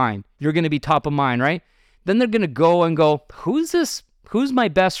top of mind. You're going to be top of mind, right? Then they're going to go, who's this? Who's my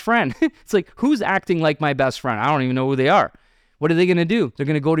best friend? It's like, who's acting like my best friend? I don't even know who they are. What are they going to do? They're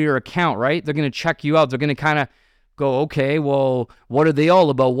going to go to your account, right? They're going to check you out. They're going to kind of go, okay, well, what are they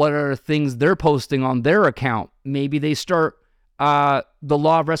all about? What are things they're posting on their account? Maybe they start the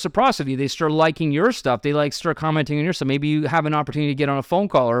law of reciprocity. They start liking your stuff. They start commenting on your stuff. Maybe you have an opportunity to get on a phone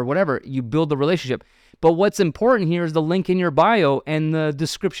call or whatever. You build the relationship. But what's important here is the link in your bio and the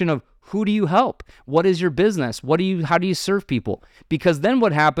description of who do you help? What is your business? How do you serve people? Because then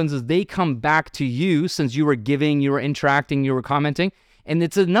what happens is they come back to you, since you were giving, you were interacting, you were commenting, and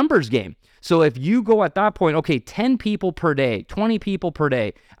it's a numbers game. So if you go at that point, okay, 10 people per day, 20 people per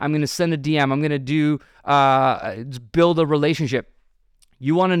day, I'm going to send a DM, I'm going to do, build a relationship.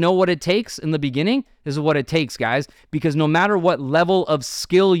 You want to know what it takes in the beginning? This is what it takes, guys, because no matter what level of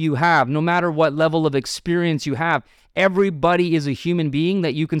skill you have, no matter what level of experience you have, everybody is a human being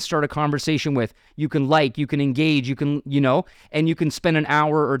that you can start a conversation with. You can you can engage, you can, and you can spend an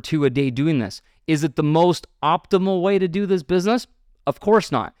hour or two a day doing this. Is it the most optimal way to do this business? Of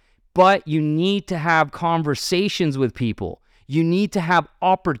course not. But you need to have conversations with people. You need to have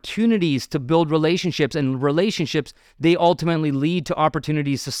opportunities to build relationships, and relationships, they ultimately lead to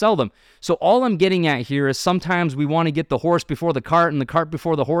opportunities to sell them. So all I'm getting at here is sometimes we want to get the horse before the cart and the cart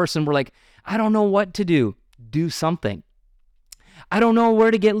before the horse, and we're like, I don't know what to do. Do something. I don't know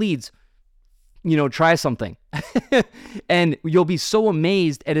where to get leads. Try something. And you'll be so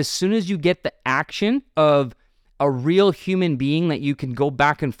amazed at as soon as you get the action of a real human being that you can go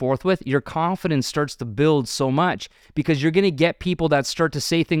back and forth with, your confidence starts to build so much, because you're going to get people that start to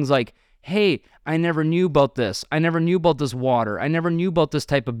say things like, hey, I never knew about this. I never knew about this water. I never knew about this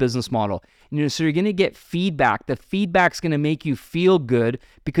type of business model. So you're going to get feedback. The feedback's going to make you feel good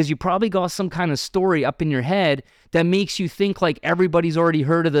because you probably got some kind of story up in your head that makes you think like everybody's already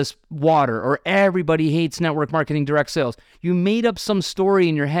heard of this water or everybody hates network marketing direct sales. You made up some story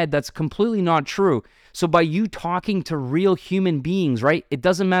in your head that's completely not true. So by you talking to real human beings, right? It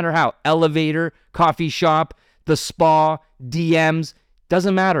doesn't matter how, elevator, coffee shop, the spa, DMs,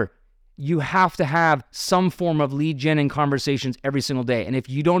 doesn't matter. You have to have some form of lead gen and conversations every single day. And if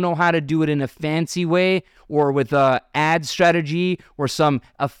you don't know how to do it in a fancy way or with a ad strategy or some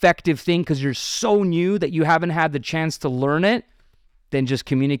effective thing because you're so new that you haven't had the chance to learn it, then just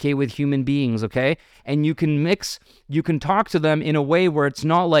communicate with human beings, okay? And you can talk to them in a way where it's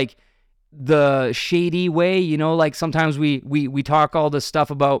not like the shady way, like sometimes we talk all this stuff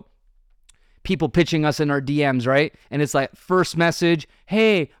about people pitching us in our DMs, right? And it's like first message,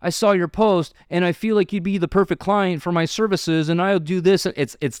 hey, I saw your post and I feel like you'd be the perfect client for my services and I'll do this.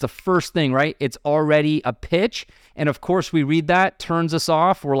 It's the first thing, right? It's already a pitch. And of course we read that, turns us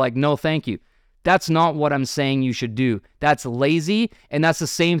off. We're like, no, thank you. That's not what I'm saying you should do. That's lazy. And that's the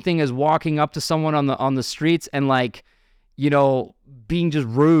same thing as walking up to someone on the streets and like, being just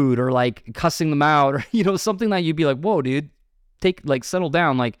rude or like cussing them out or, something that you'd be like, whoa, dude, settle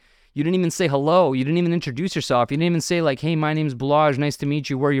down. Like, you didn't even say hello. You didn't even introduce yourself. You didn't even say like, hey, my name's Balaj. Nice to meet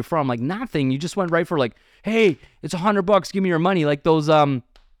you. Where are you from? Like nothing. You just went right for like, hey, it's $100. Give me your money. Like those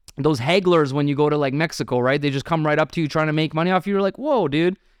hagglers when you go to like Mexico, right? They just come right up to you trying to make money off you. You're like, whoa,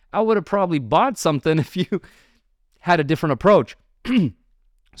 dude, I would have probably bought something if you had a different approach.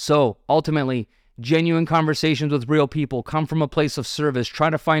 So ultimately, genuine conversations with real people come from a place of service. Try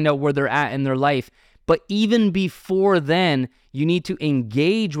to find out where they're at in their life. But even before then, you need to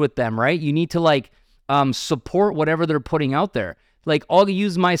engage with them, right? You need to support whatever they're putting out there. Like I'll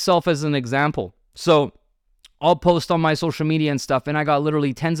use myself as an example. So I'll post on my social media and stuff, and I got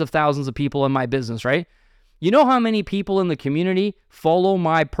literally tens of thousands of people in my business, right? You know how many people in the community follow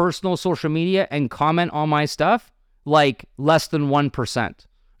my personal social media and comment on my stuff? Like less than 1%,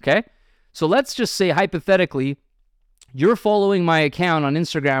 okay? So let's just say hypothetically, you're following my account on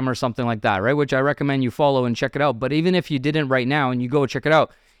Instagram or something like that, right? Which I recommend you follow and check it out. But even if you didn't right now and you go check it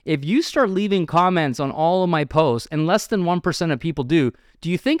out, if you start leaving comments on all of my posts and less than 1% of people do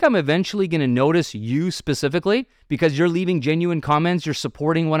you think I'm eventually going to notice you specifically because you're leaving genuine comments, you're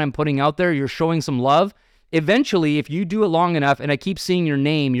supporting what I'm putting out there, you're showing some love? Eventually, if you do it long enough and I keep seeing your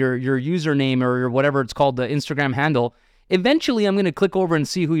name, your username or whatever it's called, the Instagram handle, eventually I'm going to click over and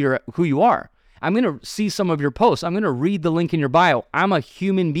see who you are. I'm going to see some of your posts. I'm going to read the link in your bio. I'm a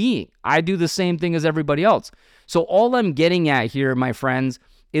human being. I do the same thing as everybody else. So all I'm getting at here, my friends,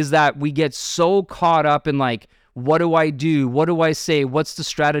 is that we get so caught up in like, what do I do? What do I say? What's the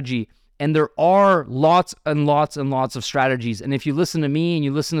strategy? And there are lots and lots and lots of strategies. And if you listen to me and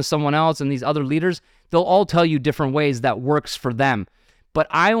you listen to someone else and these other leaders, they'll all tell you different ways that works for them. But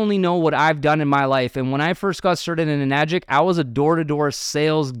I only know what I've done in my life. And when I first got started in Enagic, I was a door-to-door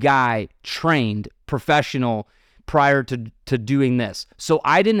sales guy, trained, professional, prior to doing this. So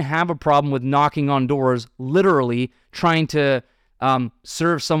I didn't have a problem with knocking on doors, literally trying to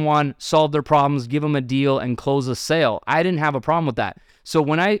serve someone, solve their problems, give them a deal, and close a sale. I didn't have a problem with that. So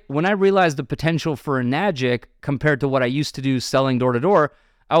when I realized the potential for Enagic compared to what I used to do selling door-to-door,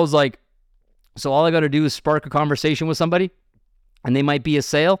 I was like, so all I got to do is spark a conversation with somebody, and they might be a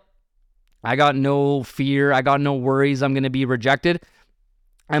sale. I got no fear. I got no worries I'm going to be rejected.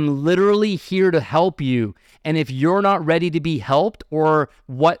 I'm literally here to help you. And if you're not ready to be helped or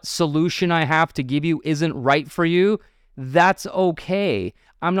what solution I have to give you isn't right for you, that's okay.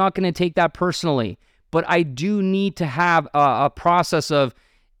 I'm not going to take that personally. But I do need to have a process of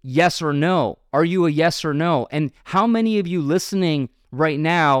yes or no. Are you a yes or no? And how many of you listening right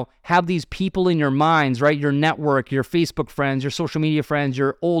now have these people in your minds, right? Your network, your Facebook friends, your social media friends,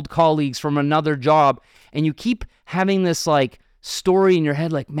 your old colleagues from another job, and you keep having this like story in your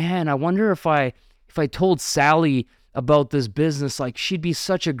head like, man, I wonder if I told Sally about this business, like she'd be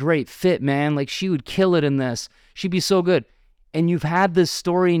such a great fit, man. Like she would kill it in this. She'd be so good. And you've had this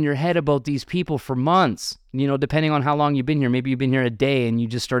story in your head about these people for months, depending on how long you've been here. Maybe you've been here a day and you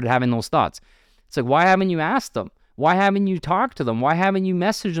just started having those thoughts. It's like, why haven't you asked them? Why haven't you talked to them? Why haven't you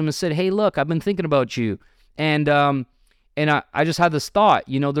messaged them and said, hey, look, I've been thinking about you. And I just had this thought,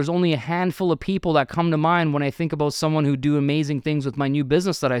 there's only a handful of people that come to mind when I think about someone who do amazing things with my new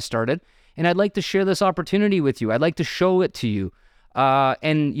business that I started. And I'd like to share this opportunity with you. I'd like to show it to you.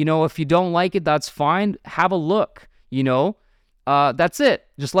 And if you don't like it, that's fine. Have a look, that's it.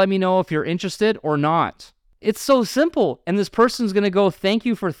 Just let me know if you're interested or not. It's so simple. And this person's going to go, thank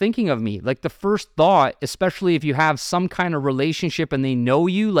you for thinking of me. Like the first thought, especially if you have some kind of relationship and they know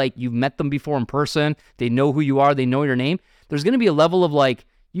you, like you've met them before in person, they know who you are, they know your name. There's going to be a level of like,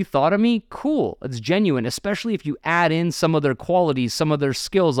 you thought of me? Cool. It's genuine, especially if you add in some of their qualities, some of their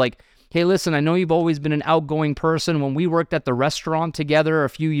skills. Like, hey, listen, I know you've always been an outgoing person. When we worked at the restaurant together a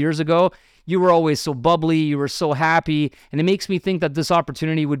few years ago, you were always so bubbly, you were so happy, and it makes me think that this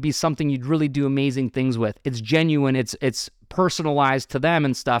opportunity would be something you'd really do amazing things with. It's genuine, it's personalized to them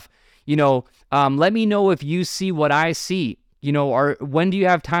and stuff. Let me know if you see what I see. Or when do you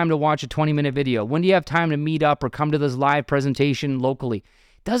have time to watch a 20-minute video? When do you have time to meet up or come to this live presentation locally?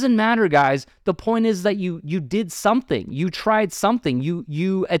 Doesn't matter, guys. The point is that you did something. You tried something.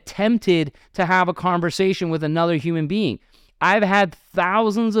 You attempted to have a conversation with another human being. I've had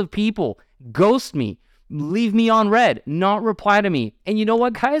thousands of people ghost me, leave me on red, not reply to me. And you know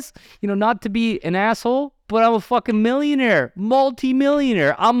what, guys? Not to be an asshole, but I'm a fucking millionaire,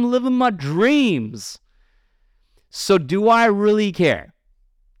 multi-millionaire. I'm living my dreams. So do I really care?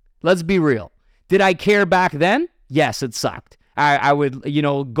 Let's be real. Did I care back then? Yes, it sucked. I would,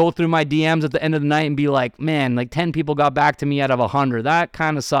 go through my DMs at the end of the night and be like, man, like 10 people got back to me out of 100. That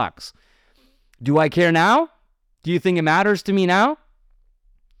kind of sucks. Do I care now? Do you think it matters to me now?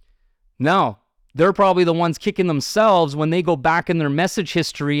 No. They're probably the ones kicking themselves when they go back in their message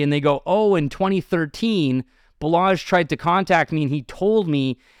history and they go, oh, in 2013, Balazs tried to contact me and he told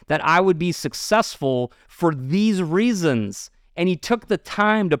me that I would be successful for these reasons. And he took the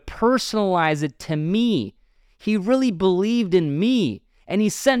time to personalize it to me. He really believed in me. And he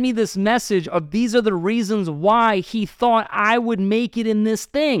sent me this message of these are the reasons why he thought I would make it in this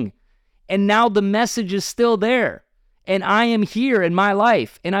thing. And now the message is still there. And I am here in my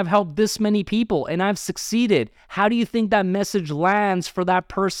life. And I've helped this many people. And I've succeeded. How do you think that message lands for that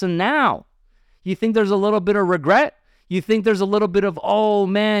person now? You think there's a little bit of regret? You think there's a little bit of, oh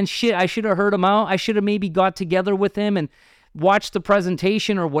man, shit, I should have heard him out. I should have maybe got together with him and watched the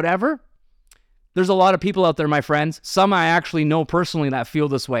presentation or whatever? There's a lot of people out there, my friends. Some I actually know personally that feel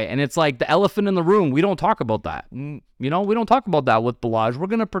this way. And it's like the elephant in the room. We don't talk about that. We don't talk about that with Balazs. We're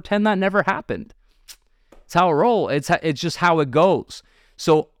going to pretend that never happened. It's how it rolls. It's just how it goes.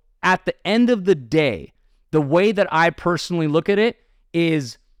 So at the end of the day, the way that I personally look at it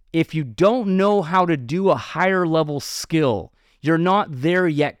is if you don't know how to do a higher level skill, you're not there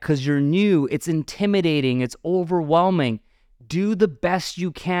yet because you're new. It's intimidating. It's overwhelming. Do the best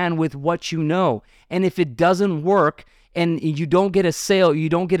you can with what you know. And if it doesn't work and you don't get a sale, you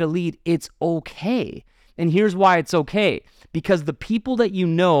don't get a lead, it's okay. And here's why it's okay. Because the people that you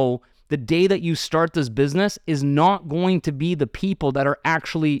know the day that you start this business is not going to be the people that are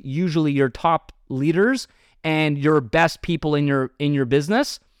actually usually your top leaders and your best people in your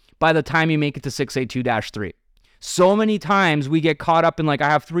business by the time you make it to 682-3. So many times we get caught up in like, I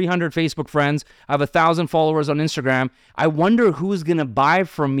have 300 Facebook friends, I have 1,000 followers on Instagram. I wonder who's going to buy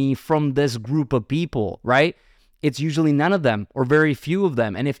from me from this group of people, right? It's usually none of them or very few of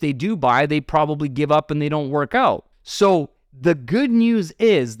them. And if they do buy, they probably give up and they don't work out. So the good news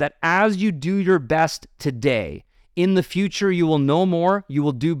is that as you do your best today, in the future, you will know more, you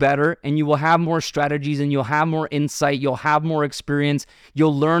will do better, and you will have more strategies, and you'll have more insight, you'll have more experience,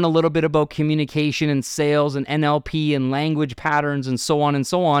 you'll learn a little bit about communication and sales and NLP and language patterns and so on,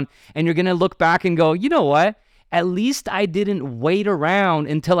 and you're going to look back and go, you know what? At least I didn't wait around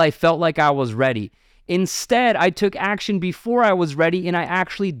until I felt like I was ready. Instead, I took action before I was ready, and I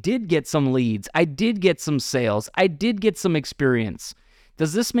actually did get some leads. I did get some sales. I did get some experience.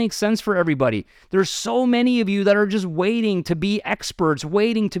 Does this make sense for everybody? There's so many of you that are just waiting to be experts,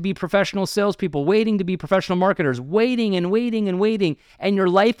 waiting to be professional salespeople, waiting to be professional marketers, waiting and waiting and waiting, and your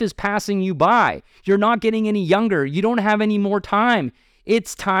life is passing you by. You're not getting any younger. You don't have any more time.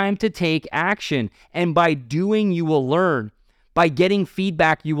 It's time to take action, and by doing, you will learn. By getting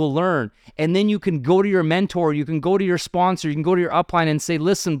feedback, you will learn. And then you can go to your mentor, you can go to your sponsor, you can go to your upline and say,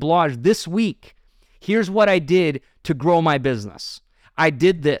 listen, Balazs, this week, here's what I did to grow my business. I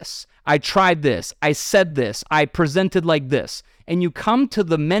did this, I tried this, I said this, I presented like this. And you come to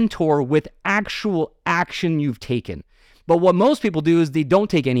the mentor with actual action you've taken. But what most people do is they don't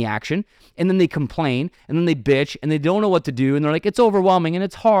take any action, and then they complain, and then they bitch, and they don't know what to do, and they're like, it's overwhelming, and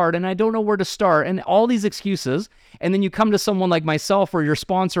it's hard, and I don't know where to start, and all these excuses. And then you come to someone like myself or your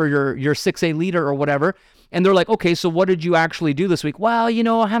sponsor, your 6A leader or whatever, and they're like, okay, so what did you actually do this week? Well,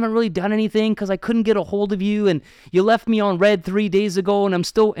 I haven't really done anything because I couldn't get a hold of you, and you left me on red 3 days ago, and I'm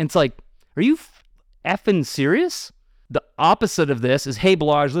still, and it's like, are you effing serious? The opposite of this is, hey,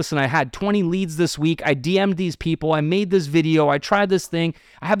 Balaj, listen, I had 20 leads this week. I DM'd these people. I made this video. I tried this thing.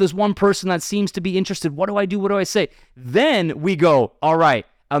 I have this one person that seems to be interested. What do I do? What do I say? Then we go, all right,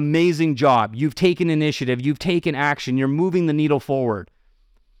 amazing job. You've taken initiative. You've taken action. You're moving the needle forward.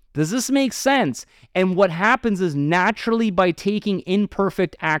 Does this make sense? And what happens is naturally by taking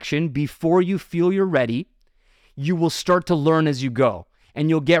imperfect action before you feel you're ready, you will start to learn as you go and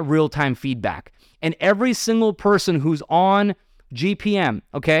you'll get real-time feedback. And every single person who's on GPM,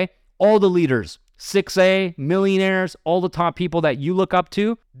 okay, all the leaders, 6A, millionaires, all the top people that you look up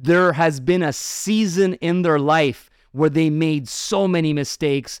to, there has been a season in their life where they made so many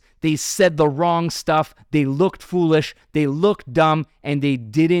mistakes. They said the wrong stuff. They looked foolish. They looked dumb, and they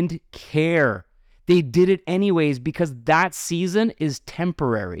didn't care. They did it anyways because that season is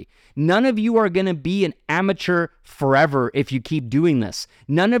temporary. None of you are going to be an amateur forever if you keep doing this.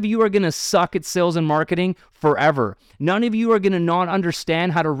 None of you are going to suck at sales and marketing forever. None of you are going to not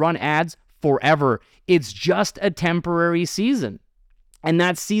understand how to run ads forever. It's just a temporary season. And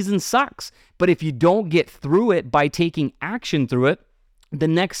that season sucks. But if you don't get through it by taking action through it, the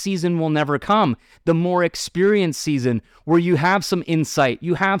next season will never come. The more experienced season where you have some insight,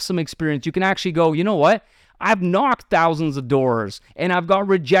 you have some experience, you can actually go, you know what? I've knocked thousands of doors and I've got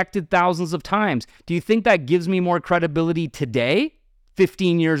rejected thousands of times. Do you think that gives me more credibility today,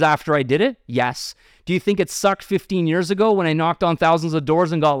 15 years after I did it? Yes. Do you think it sucked 15 years ago when I knocked on thousands of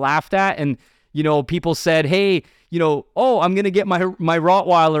doors and got laughed at and, you know, people said, hey, you know, oh, I'm going to get my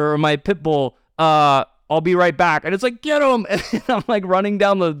Rottweiler or my pit bull, I'll be right back. And it's like, get him. And I'm like running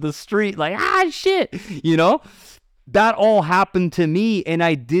down the street like, shit, you know? That all happened to me and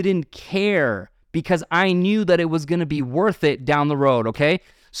I didn't care because I knew that it was going to be worth it down the road, okay?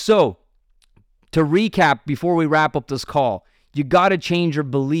 So to recap before we wrap up this call, you got to change your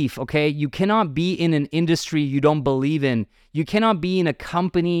belief, okay? You cannot be in an industry you don't believe in. You cannot be in a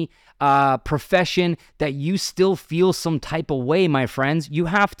company, profession that you still feel some type of way, my friends. You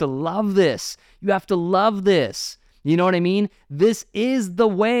have to love this. You have to love this. You know what I mean? This is the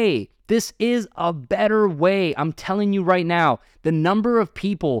way. This is a better way. I'm telling you right now, the number of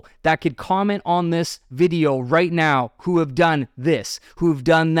people that could comment on this video right now who have done this, who've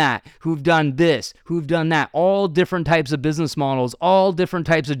done that, who've done this, who've done that, all different types of business models, all different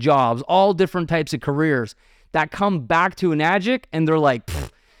types of jobs, all different types of careers that come back to Enagic and they're like,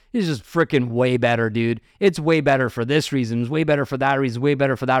 it's just freaking way better, dude. It's way better for this reason. It's way better for that reason. Way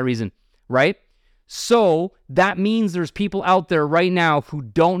better for that reason, right? So that means there's people out there right now who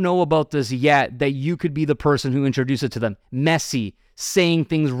don't know about this yet that you could be the person who introduces it to them. Messy, saying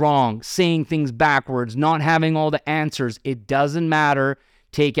things wrong, saying things backwards, not having all the answers. It doesn't matter.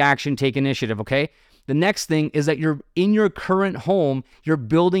 Take action, take initiative, okay? The next thing is that you're in your current home, you're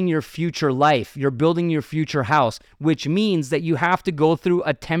building your future life, you're building your future house, which means that you have to go through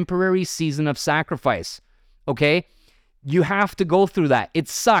a temporary season of sacrifice, okay? You have to go through that. It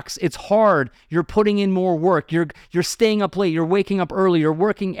sucks. It's hard. You're putting in more work. You're staying up late. You're waking up early. You're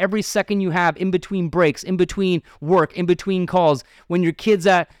working every second you have in between breaks, in between work, in between calls. When your kid's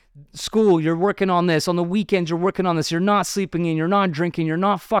at school, you're working on this. On the weekends, you're working on this. You're not sleeping in. You're not drinking. You're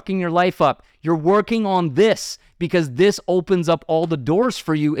not fucking your life up. You're working on this because this opens up all the doors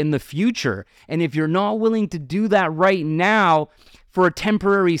for you in the future. And if you're not willing to do that right now, for a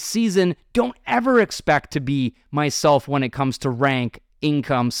temporary season, don't ever expect to be myself when it comes to rank,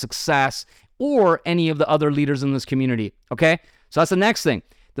 income, success, or any of the other leaders in this community, okay? So that's the next thing.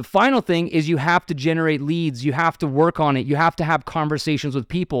 The final thing is you have to generate leads. You have to work on it. You have to have conversations with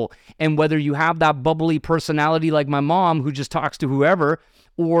people. And whether you have that bubbly personality like my mom who just talks to whoever,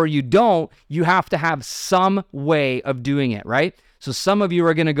 or you don't, you have to have some way of doing it, right? So some of you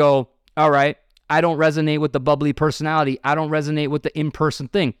are going to go, all right, I don't resonate with the bubbly personality. I don't resonate with the in-person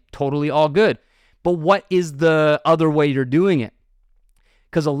thing. Totally all good. But what is the other way you're doing it?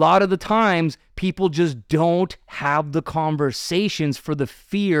 Because a lot of the times, people just don't have the conversations for the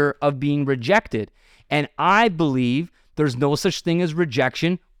fear of being rejected. And I believe there's no such thing as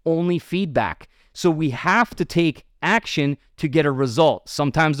rejection, only feedback. So we have to take action to get a result.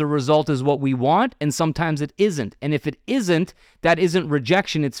 Sometimes the result is what we want, and sometimes it isn't. And if it isn't, that isn't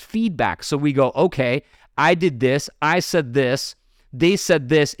rejection, it's feedback. So we go, okay, I did this, I said this, they said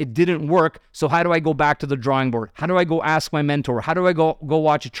this, it didn't work, so how do I go back to the drawing board? How do I go ask my mentor? How do I go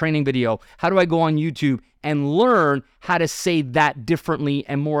watch a training video? How do I go on YouTube and learn how to say that differently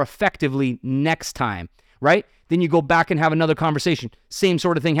and more effectively next time, right? Then you go back and have another conversation. Same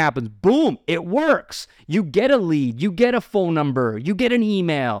sort of thing happens. Boom, it works. You get a lead, you get a phone number, you get an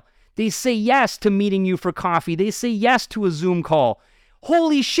email. They say yes to meeting you for coffee. They say yes to a Zoom call.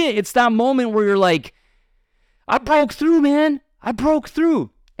 Holy shit, it's that moment where you're like, I broke through, man. I broke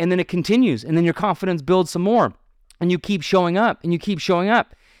through. And then it continues. And then your confidence builds some more. And you keep showing up and you keep showing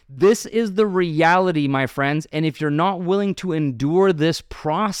up. This is the reality, my friends. And if you're not willing to endure this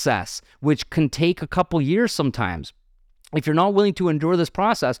process, which can take a couple years sometimes, if you're not willing to endure this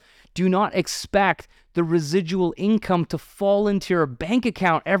process, do not expect the residual income to fall into your bank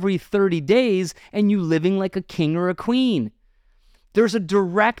account every 30 days and you living like a king or a queen. There's a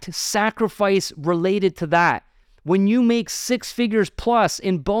direct sacrifice related to that. When you make 6 figures plus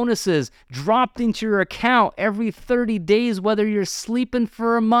in bonuses dropped into your account every 30 days, whether you're sleeping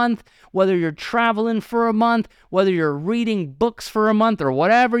for a month, whether you're traveling for a month, whether you're reading books for a month or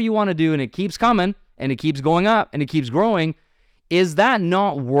whatever you want to do, and it keeps coming and it keeps going up and it keeps growing, is that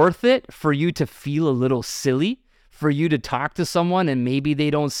not worth it for you to feel a little silly? For you to talk to someone and maybe they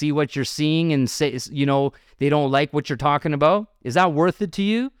don't see what you're seeing and say, they don't like what you're talking about? Is that worth it to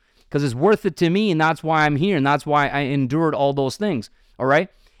you? Because it's worth it to me, and that's why I'm here, and that's why I endured all those things, all right?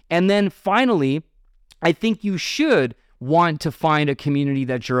 And then finally, I think you should want to find a community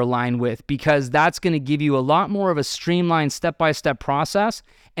that you're aligned with, because that's going to give you a lot more of a streamlined step-by-step process,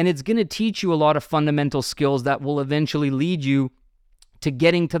 and it's going to teach you a lot of fundamental skills that will eventually lead you to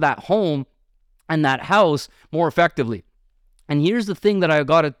getting to that home and that house more effectively. And here's the thing that I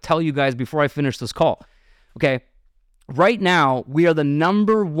got to tell you guys before I finish this call, okay? Right now, we are the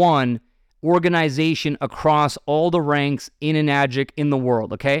 #1 organization across all the ranks in Enagic in the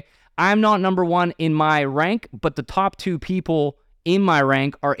world, okay? I'm not #1 in my rank, but the top 2 people in my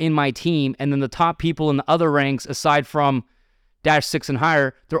rank are in my team, and then the top people in the other ranks, aside from -6 and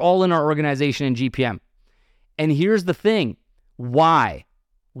higher, they're all in our organization in GPM. And here's the thing. Why?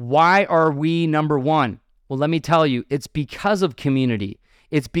 Why are we #1? Well, let me tell you, it's because of community.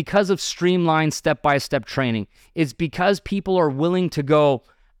 It's because of streamlined step-by-step training. It's because people are willing to go,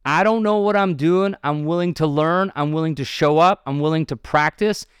 I don't know what I'm doing. I'm willing to learn. I'm willing to show up. I'm willing to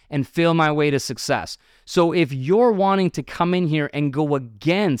practice and feel my way to success. So if you're wanting to come in here and go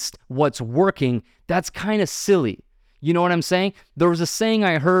against what's working, that's kind of silly. You know what I'm saying? There was a saying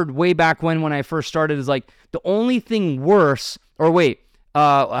I heard way back when I first started, is like, the only thing worse, or wait,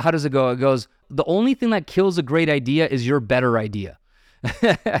 how does it go? It goes, the only thing that kills a great idea is your better idea.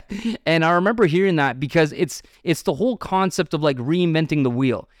 And I remember hearing that because it's the whole concept of like reinventing the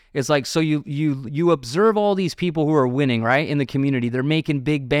wheel. It's like, so you observe all these people who are winning, right, in the community. They're making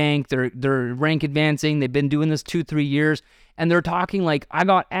big bank, they're rank advancing, they've been doing this 2-3 years, and they're talking like, I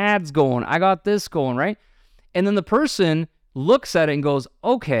got ads going, I got this going, right? And then the person looks at it and goes,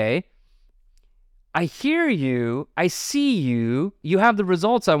 okay, I hear you, I see you, you have the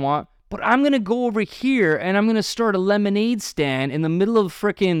results I want, but I'm going to go over here and I'm going to start a lemonade stand in the middle of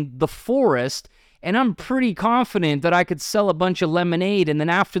frickin' the forest, and I'm pretty confident that I could sell a bunch of lemonade, and then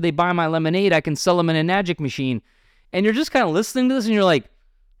after they buy my lemonade, I can sell them in a Enagic machine. And you're just kind of listening to this and you're like,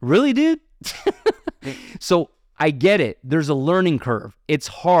 really, dude? So I get it. There's a learning curve. It's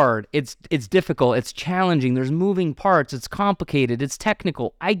hard. It's difficult. It's challenging. There's moving parts. It's complicated. It's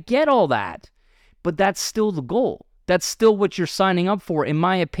technical. I get all that. But that's still the goal. That's still what you're signing up for, in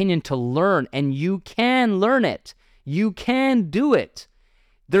my opinion, to learn. And you can learn it. You can do it.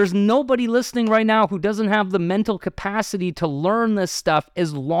 There's nobody listening right now who doesn't have the mental capacity to learn this stuff,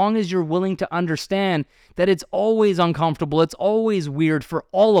 as long as you're willing to understand that it's always uncomfortable. It's always weird for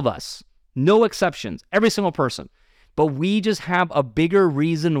all of us. No exceptions. Every single person. But we just have a bigger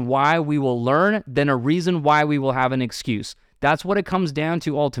reason why we will learn than a reason why we will have an excuse. That's what it comes down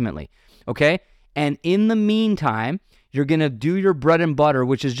to ultimately. Okay? And in the meantime, you're going to do your bread and butter,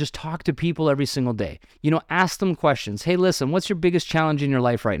 which is just talk to people every single day. You know, ask them questions. Hey, listen, what's your biggest challenge in your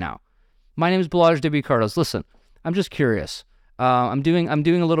life right now? My name is Balazs W. Cardos. Listen, I'm just curious. I'm doing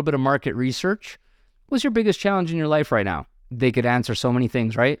a little bit of market research. What's your biggest challenge in your life right now? They could answer so many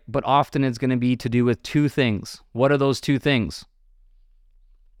things, right? But often it's going to be to do with 2 things. What are those 2 things?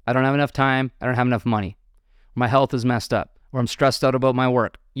 I don't have enough time. I don't have enough money. My health is messed up. Or I'm stressed out about my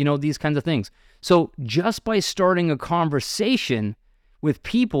work. You know, these kinds of things. So just by starting a conversation with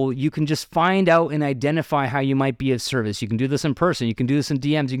people, you can just find out and identify how you might be of service. You can do this in person. You can do this in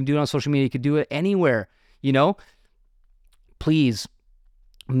DMs. You can do it on social media. You can do it anywhere, you know? Please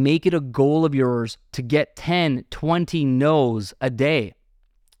make it a goal of yours to get 10, 20 no's a day.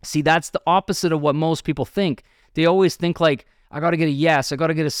 See, that's the opposite of what most people think. They always think like, I got to get a yes, I got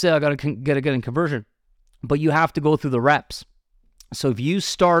to get a sale, I got to get a conversion. But you have to go through the reps. So if you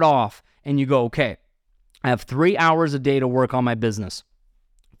start off and you go, okay, I have 3 hours a day to work on my business.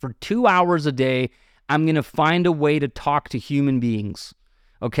 For 2 hours a day, I'm going to find a way to talk to human beings,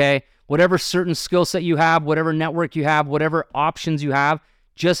 okay? Whatever certain skill set you have, whatever network you have, whatever options you have,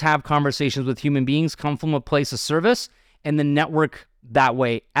 just have conversations with human beings, come from a place of service, and then network that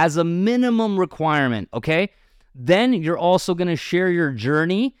way as a minimum requirement, okay? Then you're also going to share your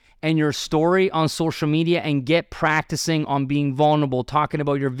journey and your story on social media and get practicing on being vulnerable, talking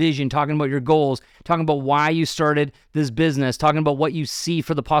about your vision, talking about your goals, talking about why you started this business, talking about what you see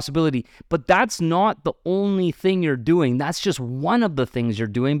for the possibility. But that's not the only thing you're doing. That's just one of the things you're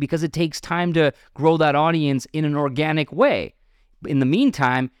doing because it takes time to grow that audience in an organic way. In the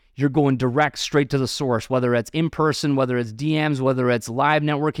meantime, you're going direct straight to the source, whether it's in person, whether it's DMs, whether it's live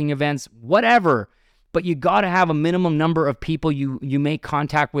networking events, whatever. But you got to have a minimum number of people you make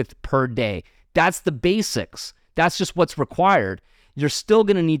contact with per day. That's the basics. That's just what's required. You're still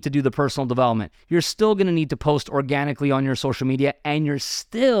going to need to do the personal development. You're still going to need to post organically on your social media, and you're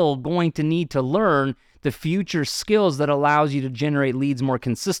still going to need to learn the future skills that allows you to generate leads more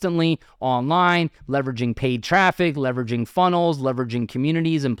consistently online, leveraging paid traffic, leveraging funnels, leveraging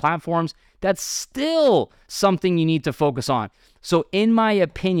communities and platforms. That's still something you need to focus on. So in my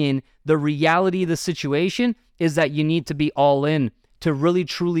opinion, the reality of the situation is that you need to be all in to really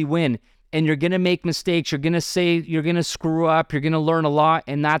truly win. And you're going to make mistakes. You're going to say, you're going to screw up. You're going to learn a lot,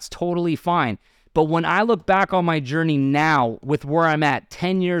 and that's totally fine. But when I look back on my journey now with where I'm at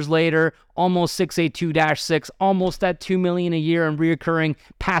 10 years later, almost 682-6, almost at $2 million a year in reoccurring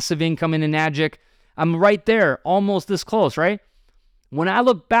passive income in Enagic, I'm right there, almost this close, right? When I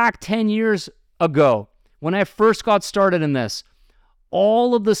look back 10 years ago, when I first got started in this,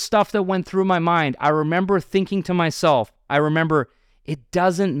 all of the stuff that went through my mind, I remember thinking to myself, it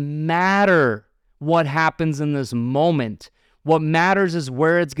doesn't matter what happens in this moment. What matters is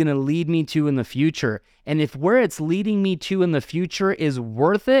where it's going to lead me to in the future. And if where it's leading me to in the future is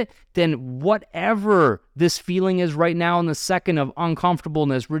worth it, then whatever this feeling is right now in the second of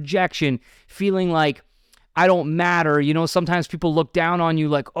uncomfortableness, rejection, feeling like I don't matter. You know, sometimes people look down on you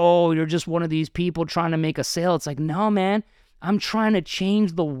like, oh, you're just one of these people trying to make a sale. It's like, no, man. I'm trying to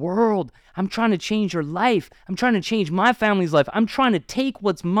change the world. I'm trying to change your life. I'm trying to change my family's life. I'm trying to take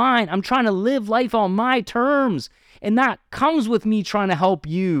what's mine. I'm trying to live life on my terms. And that comes with me trying to help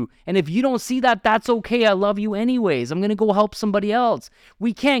you. And if you don't see that, that's okay. I love you anyways. I'm going to go help somebody else.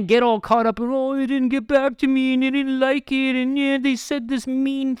 We can't get all caught up in, oh, they didn't get back to me and they didn't like it. And yeah, they said this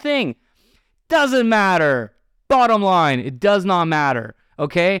mean thing. Doesn't matter. Bottom line, it does not matter.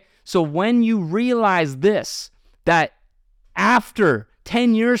 Okay? So when you realize this, that after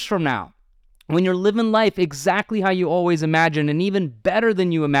 10 years from now, when you're living life exactly how you always imagined and even better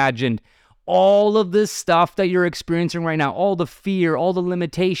than you imagined, all of this stuff that you're experiencing right now, all the fear, all the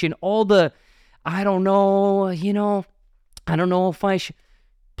limitation, all the, I don't know if I should,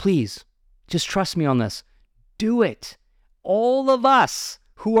 please, just trust me on this. Do it. All of us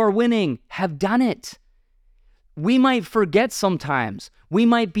who are winning have done it. We might forget sometimes. We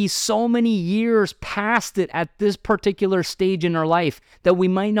might be so many years past it at this particular stage in our life that we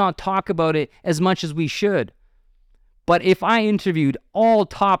might not talk about it as much as we should. But if I interviewed all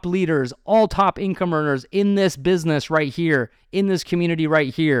top leaders, all top income earners in this business right here, in this community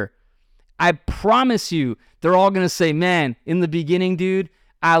right here, I promise you, they're all going to say, man, in the beginning, dude,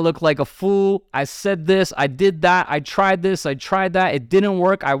 I looked like a fool. I said this, I did that, I tried this, I tried that. It didn't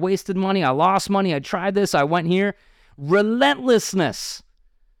work. I wasted money. I lost money. I tried this. I went here. Relentlessness.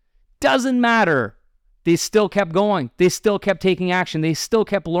 Doesn't matter. They still kept going. They still kept taking action. They still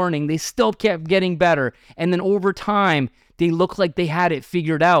kept learning. They still kept getting better. And then over time, they look like they had it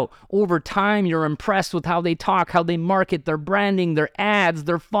figured out. Over time, you're impressed with how they talk, how they market, their branding, their ads,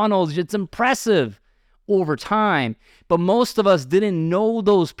 their funnels. It's impressive over time. But most of us didn't know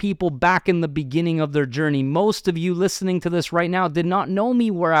those people back in the beginning of their journey. Most of you listening to this right now did not know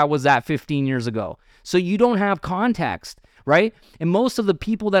me where I was at 15 years ago. So you don't have context, right? And most of the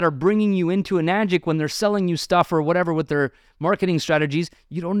people that are bringing you into Enagic when they're selling you stuff or whatever with their marketing strategies,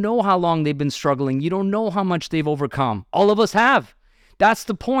 you don't know how long they've been struggling. You don't know how much they've overcome. All of us have. That's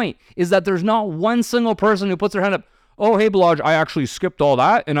the point, is that there's not one single person who puts their hand up, oh, hey, Balaj, I actually skipped all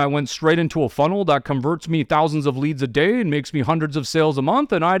that and I went straight into a funnel that converts me thousands of leads a day and makes me hundreds of sales a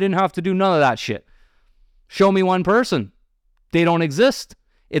month and I didn't have to do none of that shit. Show me one person. They don't exist.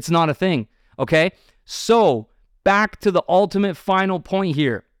 It's not a thing, okay? So back to the ultimate final point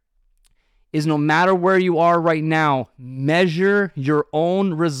here is no matter where you are right now, measure your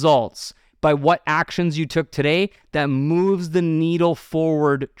own results by what actions you took today that moves the needle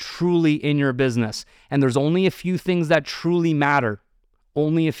forward truly in your business. And there's only a few things that truly matter.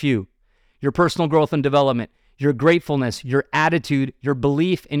 Only a few. Your personal growth and development, your gratefulness, your attitude, your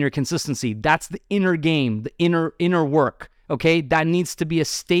belief, and your consistency. That's the inner game, the inner work, okay? That needs to be a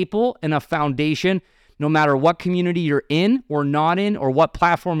staple and a foundation No matter what community you're in or not in, or what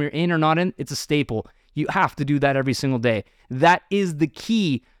platform you're in or not in, it's a staple. You have to do that every single day. That is the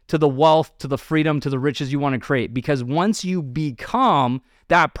key to the wealth, to the freedom, to the riches you want to create. Because once you become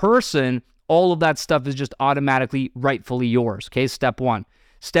that person, all of that stuff is just automatically, rightfully yours. Okay, step one.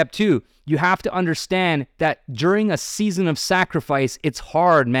 Step two, you have to understand that during a season of sacrifice, it's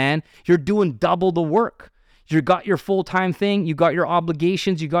hard, man. You're doing double the work. You got your full-time thing, you got your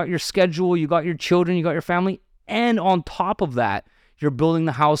obligations, you got your schedule, you got your children, you got your family, and on top of that, you're building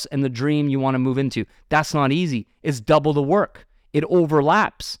the house and the dream you want to move into. That's not easy. It's double the work. It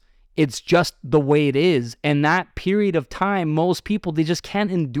overlaps. It's just the way it is. And that period of time, most people, they just can't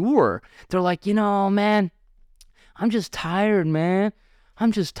endure. They're like, man, I'm just tired, man.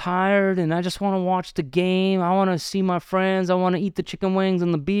 I'm just tired and I just want to watch the game. I want to see my friends. I want to eat the chicken wings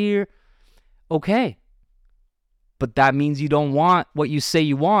and the beer. Okay. But that means you don't want what you say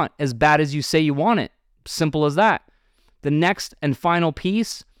you want as bad as you say you want it. Simple as that. The next and final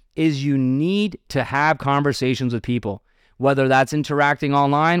piece is you need to have conversations with people. Whether that's interacting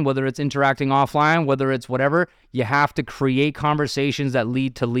online, whether it's interacting offline, whether it's whatever, you have to create conversations that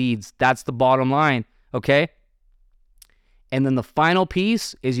lead to leads. That's the bottom line, okay? And then the final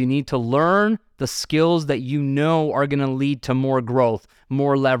piece is you need to learn the skills that you know are going to lead to more growth,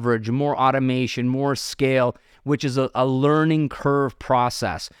 more leverage, more automation, more scale, which is a learning curve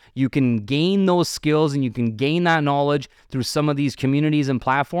process. You can gain those skills and you can gain that knowledge through some of these communities and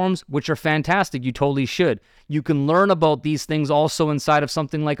platforms, which are fantastic. You totally should. You can learn about these things also inside of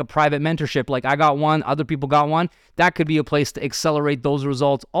something like a private mentorship. Like I got one, other people got one. That could be a place to accelerate those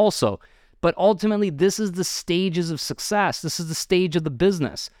results also. But ultimately, this is the stages of success. This is the stage of the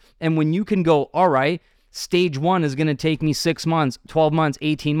business. And when you can go, all right, stage 1 is going to take me 6 months, 12 months,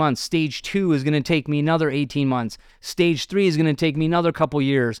 18 months. Stage 2 is going to take me another 18 months. Stage 3 is going to take me another couple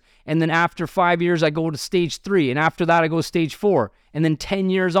years. And then after 5 years, I go to stage 3. And after that, I go to stage 4. And then 10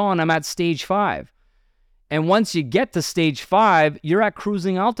 years on, I'm at stage 5. And once you get to stage 5, you're at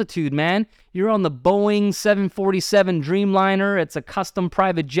cruising altitude, man. You're on the Boeing 747 Dreamliner. It's a custom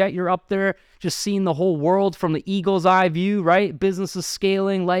private jet. You're up there just seeing the whole world from the eagle's eye view, right? Business is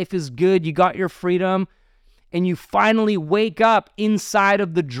scaling. Life is good. You got your freedom. And you finally wake up inside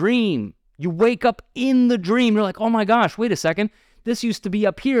of the dream. You wake up in the dream. You're like, oh my gosh, wait a second. This used to be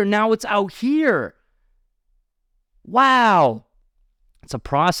up here. Now it's out here. Wow. It's a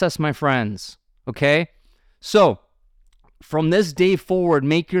process, my friends. Okay? So, from this day forward,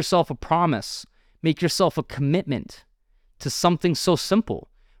 make yourself a promise. Make yourself a commitment to something so simple.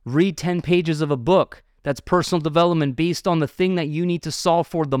 Read 10 pages of a book that's personal development based on the thing that you need to solve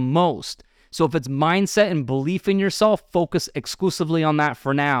for the most. So if it's mindset and belief in yourself, focus exclusively on that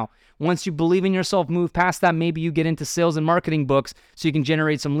for now. Once you believe in yourself, move past that, maybe you get into sales and marketing books so you can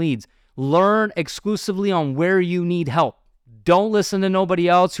generate some leads. Learn exclusively on where you need help. Don't listen to nobody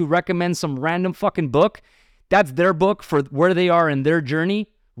else who recommends some random fucking book. That's their book for where they are in their journey.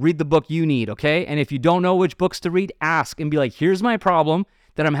 Read the book you need, okay? And if you don't know which books to read, ask and be like, here's my problem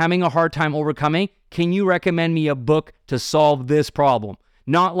that I'm having a hard time overcoming. Can you recommend me a book to solve this problem?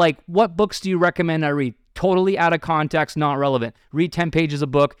 Not like, what books do you recommend I read? Totally out of context, not relevant. Read 10 pages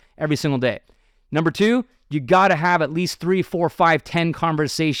of book every single day. Number 2, you got to have at least 3, 4, 5, 10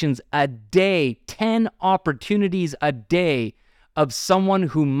 conversations a day, 10 opportunities a day of someone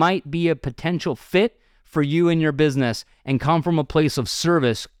who might be a potential fit for you and your business, and come from a place of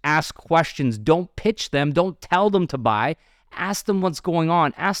service. Ask questions. Don't pitch them. Don't tell them to buy. Ask them what's going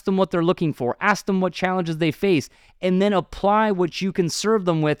on. Ask them what they're looking for. Ask them what challenges they face, and then apply what you can serve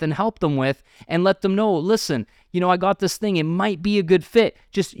them with and help them with, and let them know, listen, I got this thing. It might be a good fit.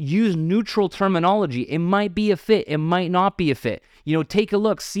 Just use neutral terminology. It might be a fit. It might not be a fit. Take a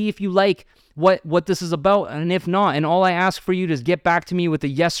look. See if you like what this is about, and if not, and all I ask for you is get back to me with a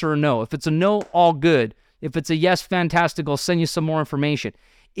yes or a no. If it's a no, all good. If it's a yes, fantastic. I'll send you some more information.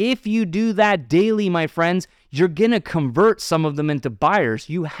 If you do that daily, my friends, you're going to convert some of them into buyers.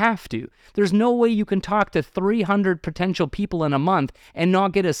 You have to. There's no way you can talk to 300 potential people in a month and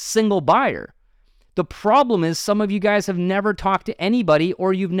not get a single buyer. The problem is some of you guys have never talked to anybody,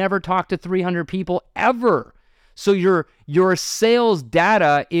 or you've never talked to 300 people ever. So your sales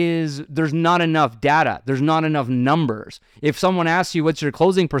data there's not enough data. There's not enough numbers. If someone asks you what's your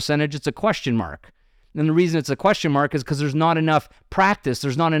closing percentage, it's a question mark. And the reason it's a question mark is because there's not enough practice.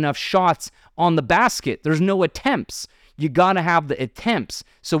 There's not enough shots on the basket. There's no attempts. You got to have the attempts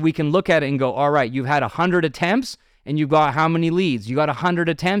so we can look at it and go, all right, you've had 100 attempts and you got how many leads? You got 100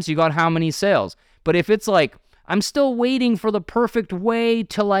 attempts, you got how many sales? But if it's like, I'm still waiting for the perfect way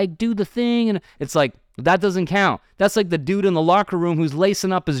to do the thing, and it's like, That doesn't count. That's like the dude in the locker room who's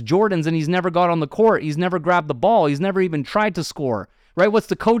lacing up his Jordans and he's never got on the court. He's never grabbed the ball. He's never even tried to score, right? What's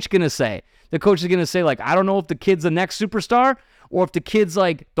the coach going to say? The coach is going to say, like, I don't know if the kid's the next superstar or if the kid's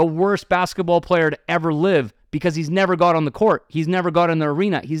like the worst basketball player to ever live because he's never got on the court. He's never got in the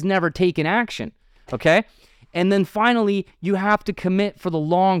arena. He's never taken action, okay? And then finally, you have to commit for the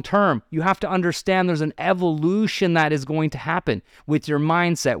long term. You have to understand there's an evolution that is going to happen with your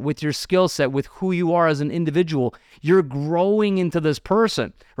mindset, with your skill set, with who you are as an individual. You're growing into this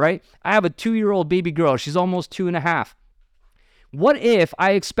person, right? I have a 2-year-old baby girl. She's almost 2.5. What if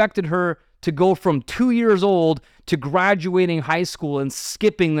I expected her to go from 2 years old to graduating high school and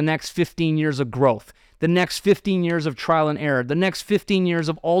skipping the next 15 years of growth, the next 15 years of trial and error, the next 15 years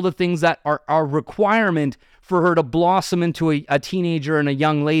of all the things that are a requirement for her to blossom into a teenager and a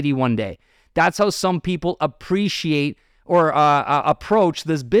young lady one day? That's how some people appreciate or approach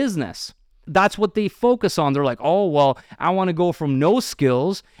this business. That's what they focus on. They're like, oh, well, I want to go from no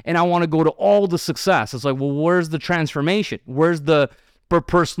skills and I want to go to all the success. It's like, well, where's the transformation? Where's the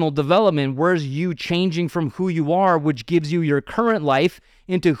personal development? Where's you changing from who you are, which gives you your current life,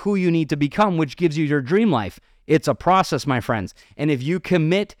 into who you need to become, which gives you your dream life? It's a process, my friends. And if you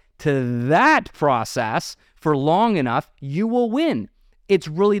commit to that process for long enough, you will win. It's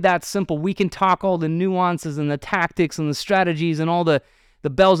really that simple. We can talk all the nuances and the tactics and the strategies and all the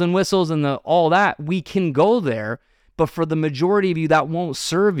bells and whistles and all that. We can go there, but for the majority of you, that won't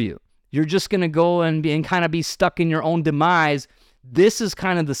serve you. You're just going to go and kind of be stuck in your own demise. This is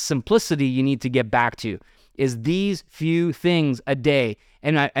kind of the simplicity you need to get back to, is these few things a day.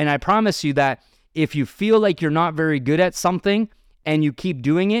 And I promise you that if you feel like you're not very good at something and you keep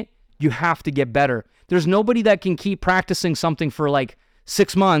doing it, you have to get better. There's nobody that can keep practicing something for like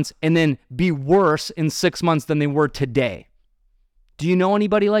 6 months and then be worse in 6 months than they were today. Do you know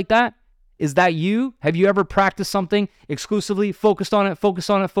anybody like that? Is that you? Have you ever practiced something exclusively, focused on it,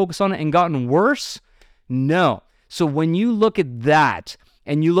 and gotten worse? No. So when you look at that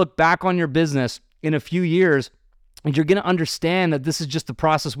and you look back on your business in a few years, and you're going to understand that this is just the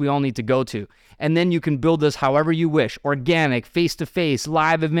process we all need to go to. And then you can build this however you wish: organic, face-to-face,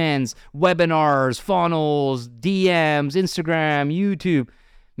 live events, webinars, funnels, DMs, Instagram, YouTube.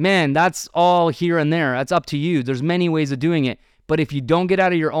 Man, that's all here and there. That's up to you. There's many ways of doing it. But if you don't get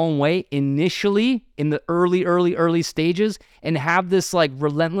out of your own way initially in the early stages and have this like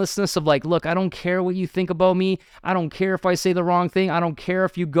relentlessness of like, look, I don't care what you think about me. I don't care if I say the wrong thing. I don't care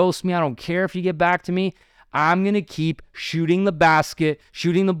if you ghost me. I don't care if you get back to me. I'm going to keep shooting the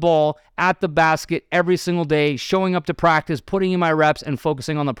ball at the basket every single day, showing up to practice, putting in my reps, and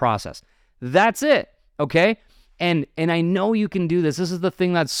focusing on the process. That's it, okay? And I know you can do this. This is the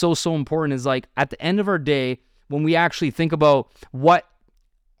thing that's so important, is like at the end of our day, when we actually think about what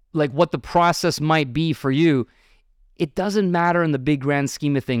the process might be for you, it doesn't matter in the big grand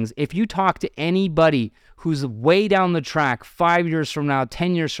scheme of things. If you talk to anybody who's way down the track 5 years from now,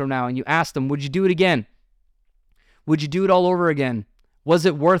 10 years from now, and you ask them, would you do it again? Would you do it all over again? Was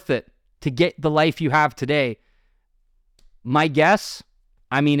it worth it to get the life you have today? My guess,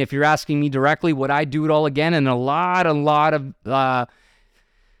 I mean, if you're asking me directly, would I do it all again? And a lot of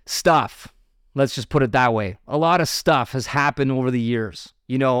stuff, let's just put it that way. A lot of stuff has happened over the years.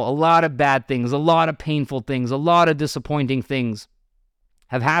 You know, a lot of bad things, a lot of painful things, a lot of disappointing things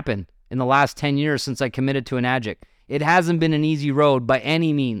have happened in the last 10 years since I committed to Enagic. It hasn't been an easy road by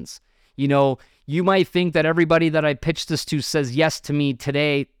any means. You know, you might think that everybody that I pitched this to says yes to me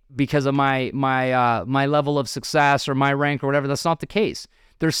today because of my level of success or my rank or whatever. That's not the case.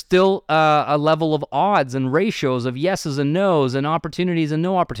 There's still a level of odds and ratios of yeses and nos and opportunities and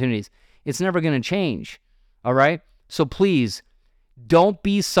no opportunities. It's never going to change, all right? So please, don't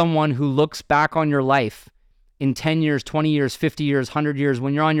be someone who looks back on your life in 10 years, 20 years, 50 years, 100 years,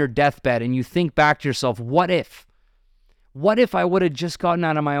 when you're on your deathbed and you think back to yourself, what if? What if I would have just gotten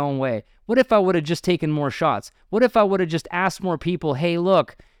out of my own way? What if I would have just taken more shots? What if I would have just asked more people, hey,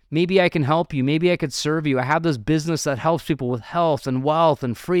 look, maybe I can help you. Maybe I could serve you. I have this business that helps people with health and wealth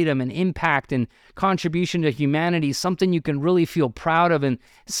and freedom and impact and contribution to humanity, something you can really feel proud of and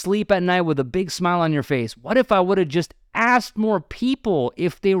sleep at night with a big smile on your face. What if I would have just asked more people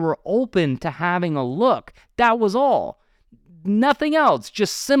if they were open to having a look? That was all. Nothing else,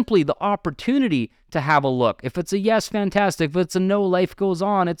 just simply the opportunity to have a look. If it's a yes, fantastic. If it's a no, life goes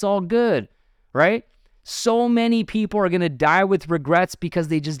on. It's all good, right? So many people are going to die with regrets because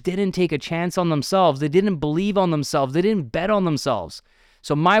they just didn't take a chance on themselves. They didn't believe on themselves. They didn't bet on themselves.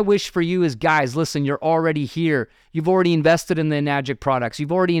 So my wish for you is, guys, listen, you're already here. You've already invested in the Enagic products.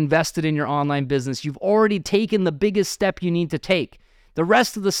 You've already invested in your online business. You've already taken the biggest step you need to take. The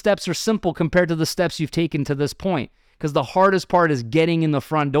rest of the steps are simple compared to the steps you've taken to this point, because the hardest part is getting in the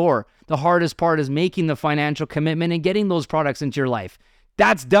front door. The hardest part is making the financial commitment and getting those products into your life.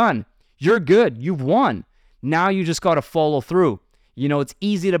 That's done. You're good. You've won. Now you just got to follow through. You know, it's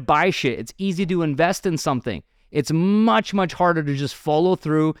easy to buy shit. It's easy to invest in something. It's much, much harder to just follow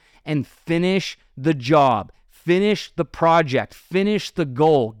through and finish the job, finish the project, finish the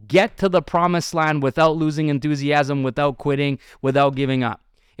goal, get to the promised land without losing enthusiasm, without quitting, without giving up.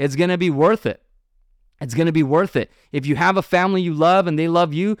 It's going to be worth it. It's going to be worth it. If you have a family you love and they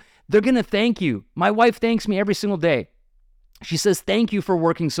love you, they're going to thank you. My wife thanks me every single day. She says, thank you for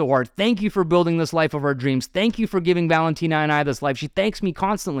working so hard. Thank you for building this life of our dreams. Thank you for giving Valentina and I this life. She thanks me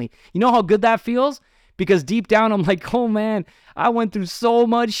constantly. You know how good that feels? Because deep down, I'm like, oh man, I went through so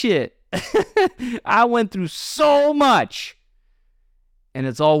much shit. I went through so much. And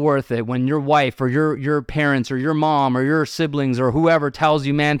it's all worth it when your wife or your parents or your mom or your siblings or whoever tells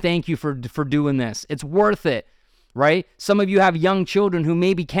you, man, thank you for doing this. It's worth it. Right? Some of you have young children who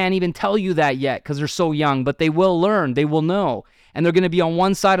maybe can't even tell you that yet because they're so young, but they will learn, they will know. And they're going to be on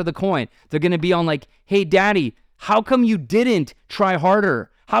one side of the coin. They're going to be on like, hey, daddy, how come you didn't try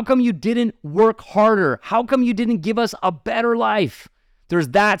harder? How come you didn't work harder? How come you didn't give us a better life? There's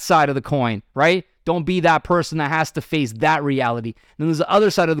that side of the coin, right? Don't be that person that has to face that reality. Then there's the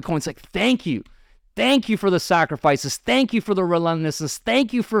other side of the coin. It's like, thank you. Thank you for the sacrifices. Thank you for the relentlessness.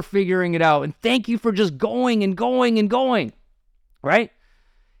 Thank you for figuring it out. And thank you for just going and going and going, right?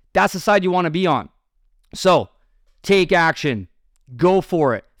 That's the side you want to be on. So take action. Go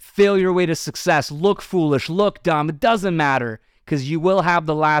for it. Fail your way to success. Look foolish. Look dumb. It doesn't matter because you will have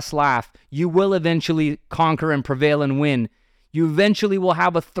the last laugh. You will eventually conquer and prevail and win. You eventually will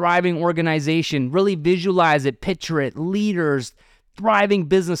have a thriving organization. Really visualize it. Picture it. Leaders, thriving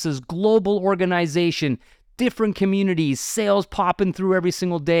businesses, global organization, different communities, sales popping through every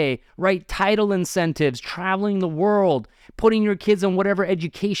single day, right? Title incentives, traveling the world, putting your kids in whatever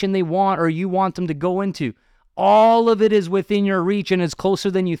education they want or you want them to go into. All of it is within your reach and it's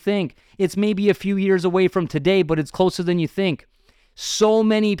closer than you think. It's maybe a few years away from today, but it's closer than you think. So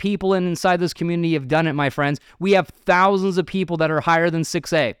many people inside this community have done it, my friends. We have thousands of people that are higher than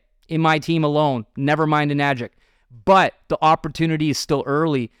 6A in my team alone, never mind Enagic. But the opportunity is still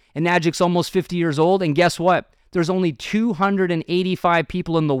early. Enagic's almost 50 years old, and guess what? There's only 285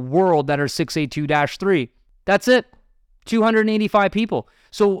 people in the world that are 6A2-3. That's it. 285 people.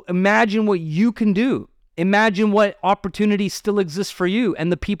 So imagine what you can do. Imagine what opportunity still exists for you and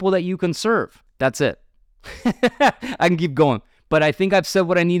the people that you can serve. That's it. I can keep going. But I think I've said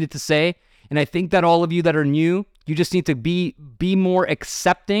what I needed to say, and I think that all of you that are new, you just need to be more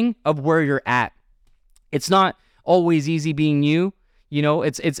accepting of where you're at. It's not always easy being new. You know,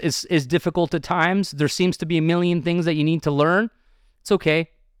 it's difficult at times. There seems to be a million things that you need to learn. It's okay.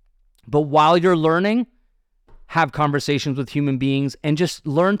 But while you're learning, have conversations with human beings and just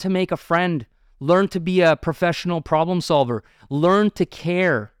learn to make a friend. Learn to be a professional problem solver. Learn to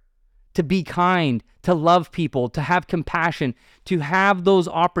care, to be kind, to love people, to have compassion, to have those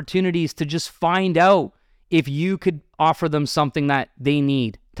opportunities to just find out if you could offer them something that they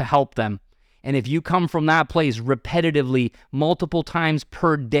need to help them. And if you come from that place repetitively, multiple times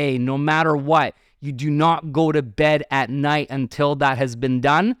per day, no matter what, you do not go to bed at night until that has been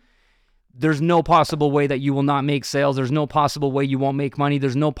done, there's no possible way that you will not make sales. There's no possible way you won't make money.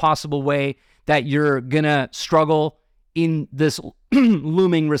 There's no possible way that you're going to struggle in this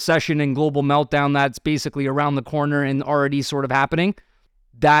looming recession and global meltdown that's basically around the corner and already sort of happening.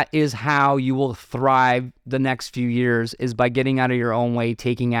 That is how you will thrive the next few years, is by getting out of your own way,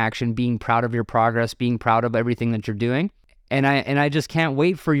 taking action, being proud of your progress, being proud of everything that you're doing. And I just can't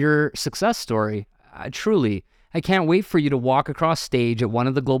wait for your success story. Truly, I can't wait for you to walk across stage at one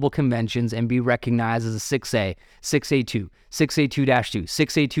of the global conventions and be recognized as a 6A, 6A2, 6A2-2,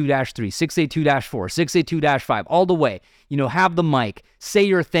 6A2-3, 6A2-4, 6A2-5, all the way. You know, have the mic, say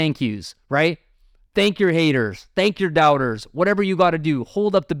your thank yous, right? Thank your haters, thank your doubters, whatever you got to do.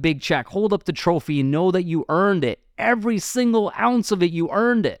 Hold up the big check, hold up the trophy, and know that you earned it. Every single ounce of it, you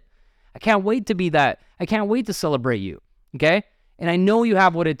earned it. I can't wait to be that. I can't wait to celebrate you, okay? And I know you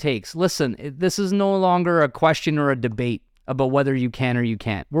have what it takes. Listen, this is no longer a question or a debate about whether you can or you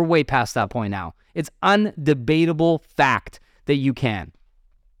can't. We're way past that point now. It's undebatable fact that you can.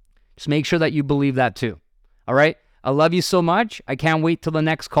 Just make sure that you believe that too, all right? I love you so much. I can't wait till the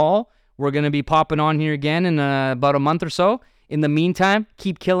next call. We're going to be popping on here again in about a month or so. In the meantime,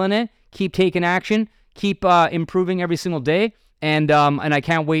 keep killing it. Keep taking action. Keep improving every single day. And I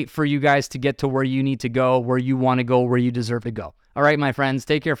can't wait for you guys to get to where you need to go, where you want to go, where you deserve to go. All right, my friends,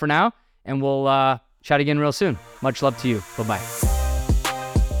 take care for now, and we'll chat again real soon. Much love to you. Bye-bye.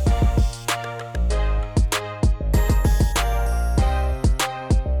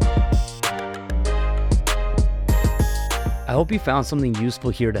 I hope you found something useful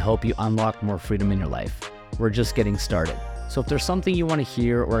here to help you unlock more freedom in your life. We're just getting started. So if there's something you want to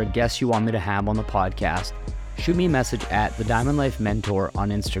hear or a guest you want me to have on the podcast, shoot me a message at The Diamond Life Mentor on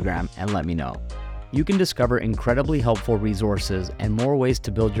Instagram and let me know. You can discover incredibly helpful resources and more ways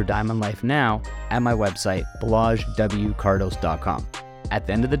to build your diamond life now at my website, balajwcardos.com. At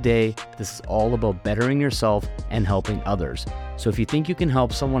the end of the day, this is all about bettering yourself and helping others. So if you think you can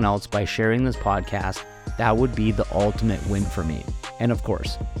help someone else by sharing this podcast, that would be the ultimate win for me. And of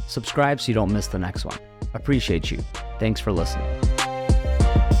course, subscribe so you don't miss the next one. Appreciate you. Thanks for listening.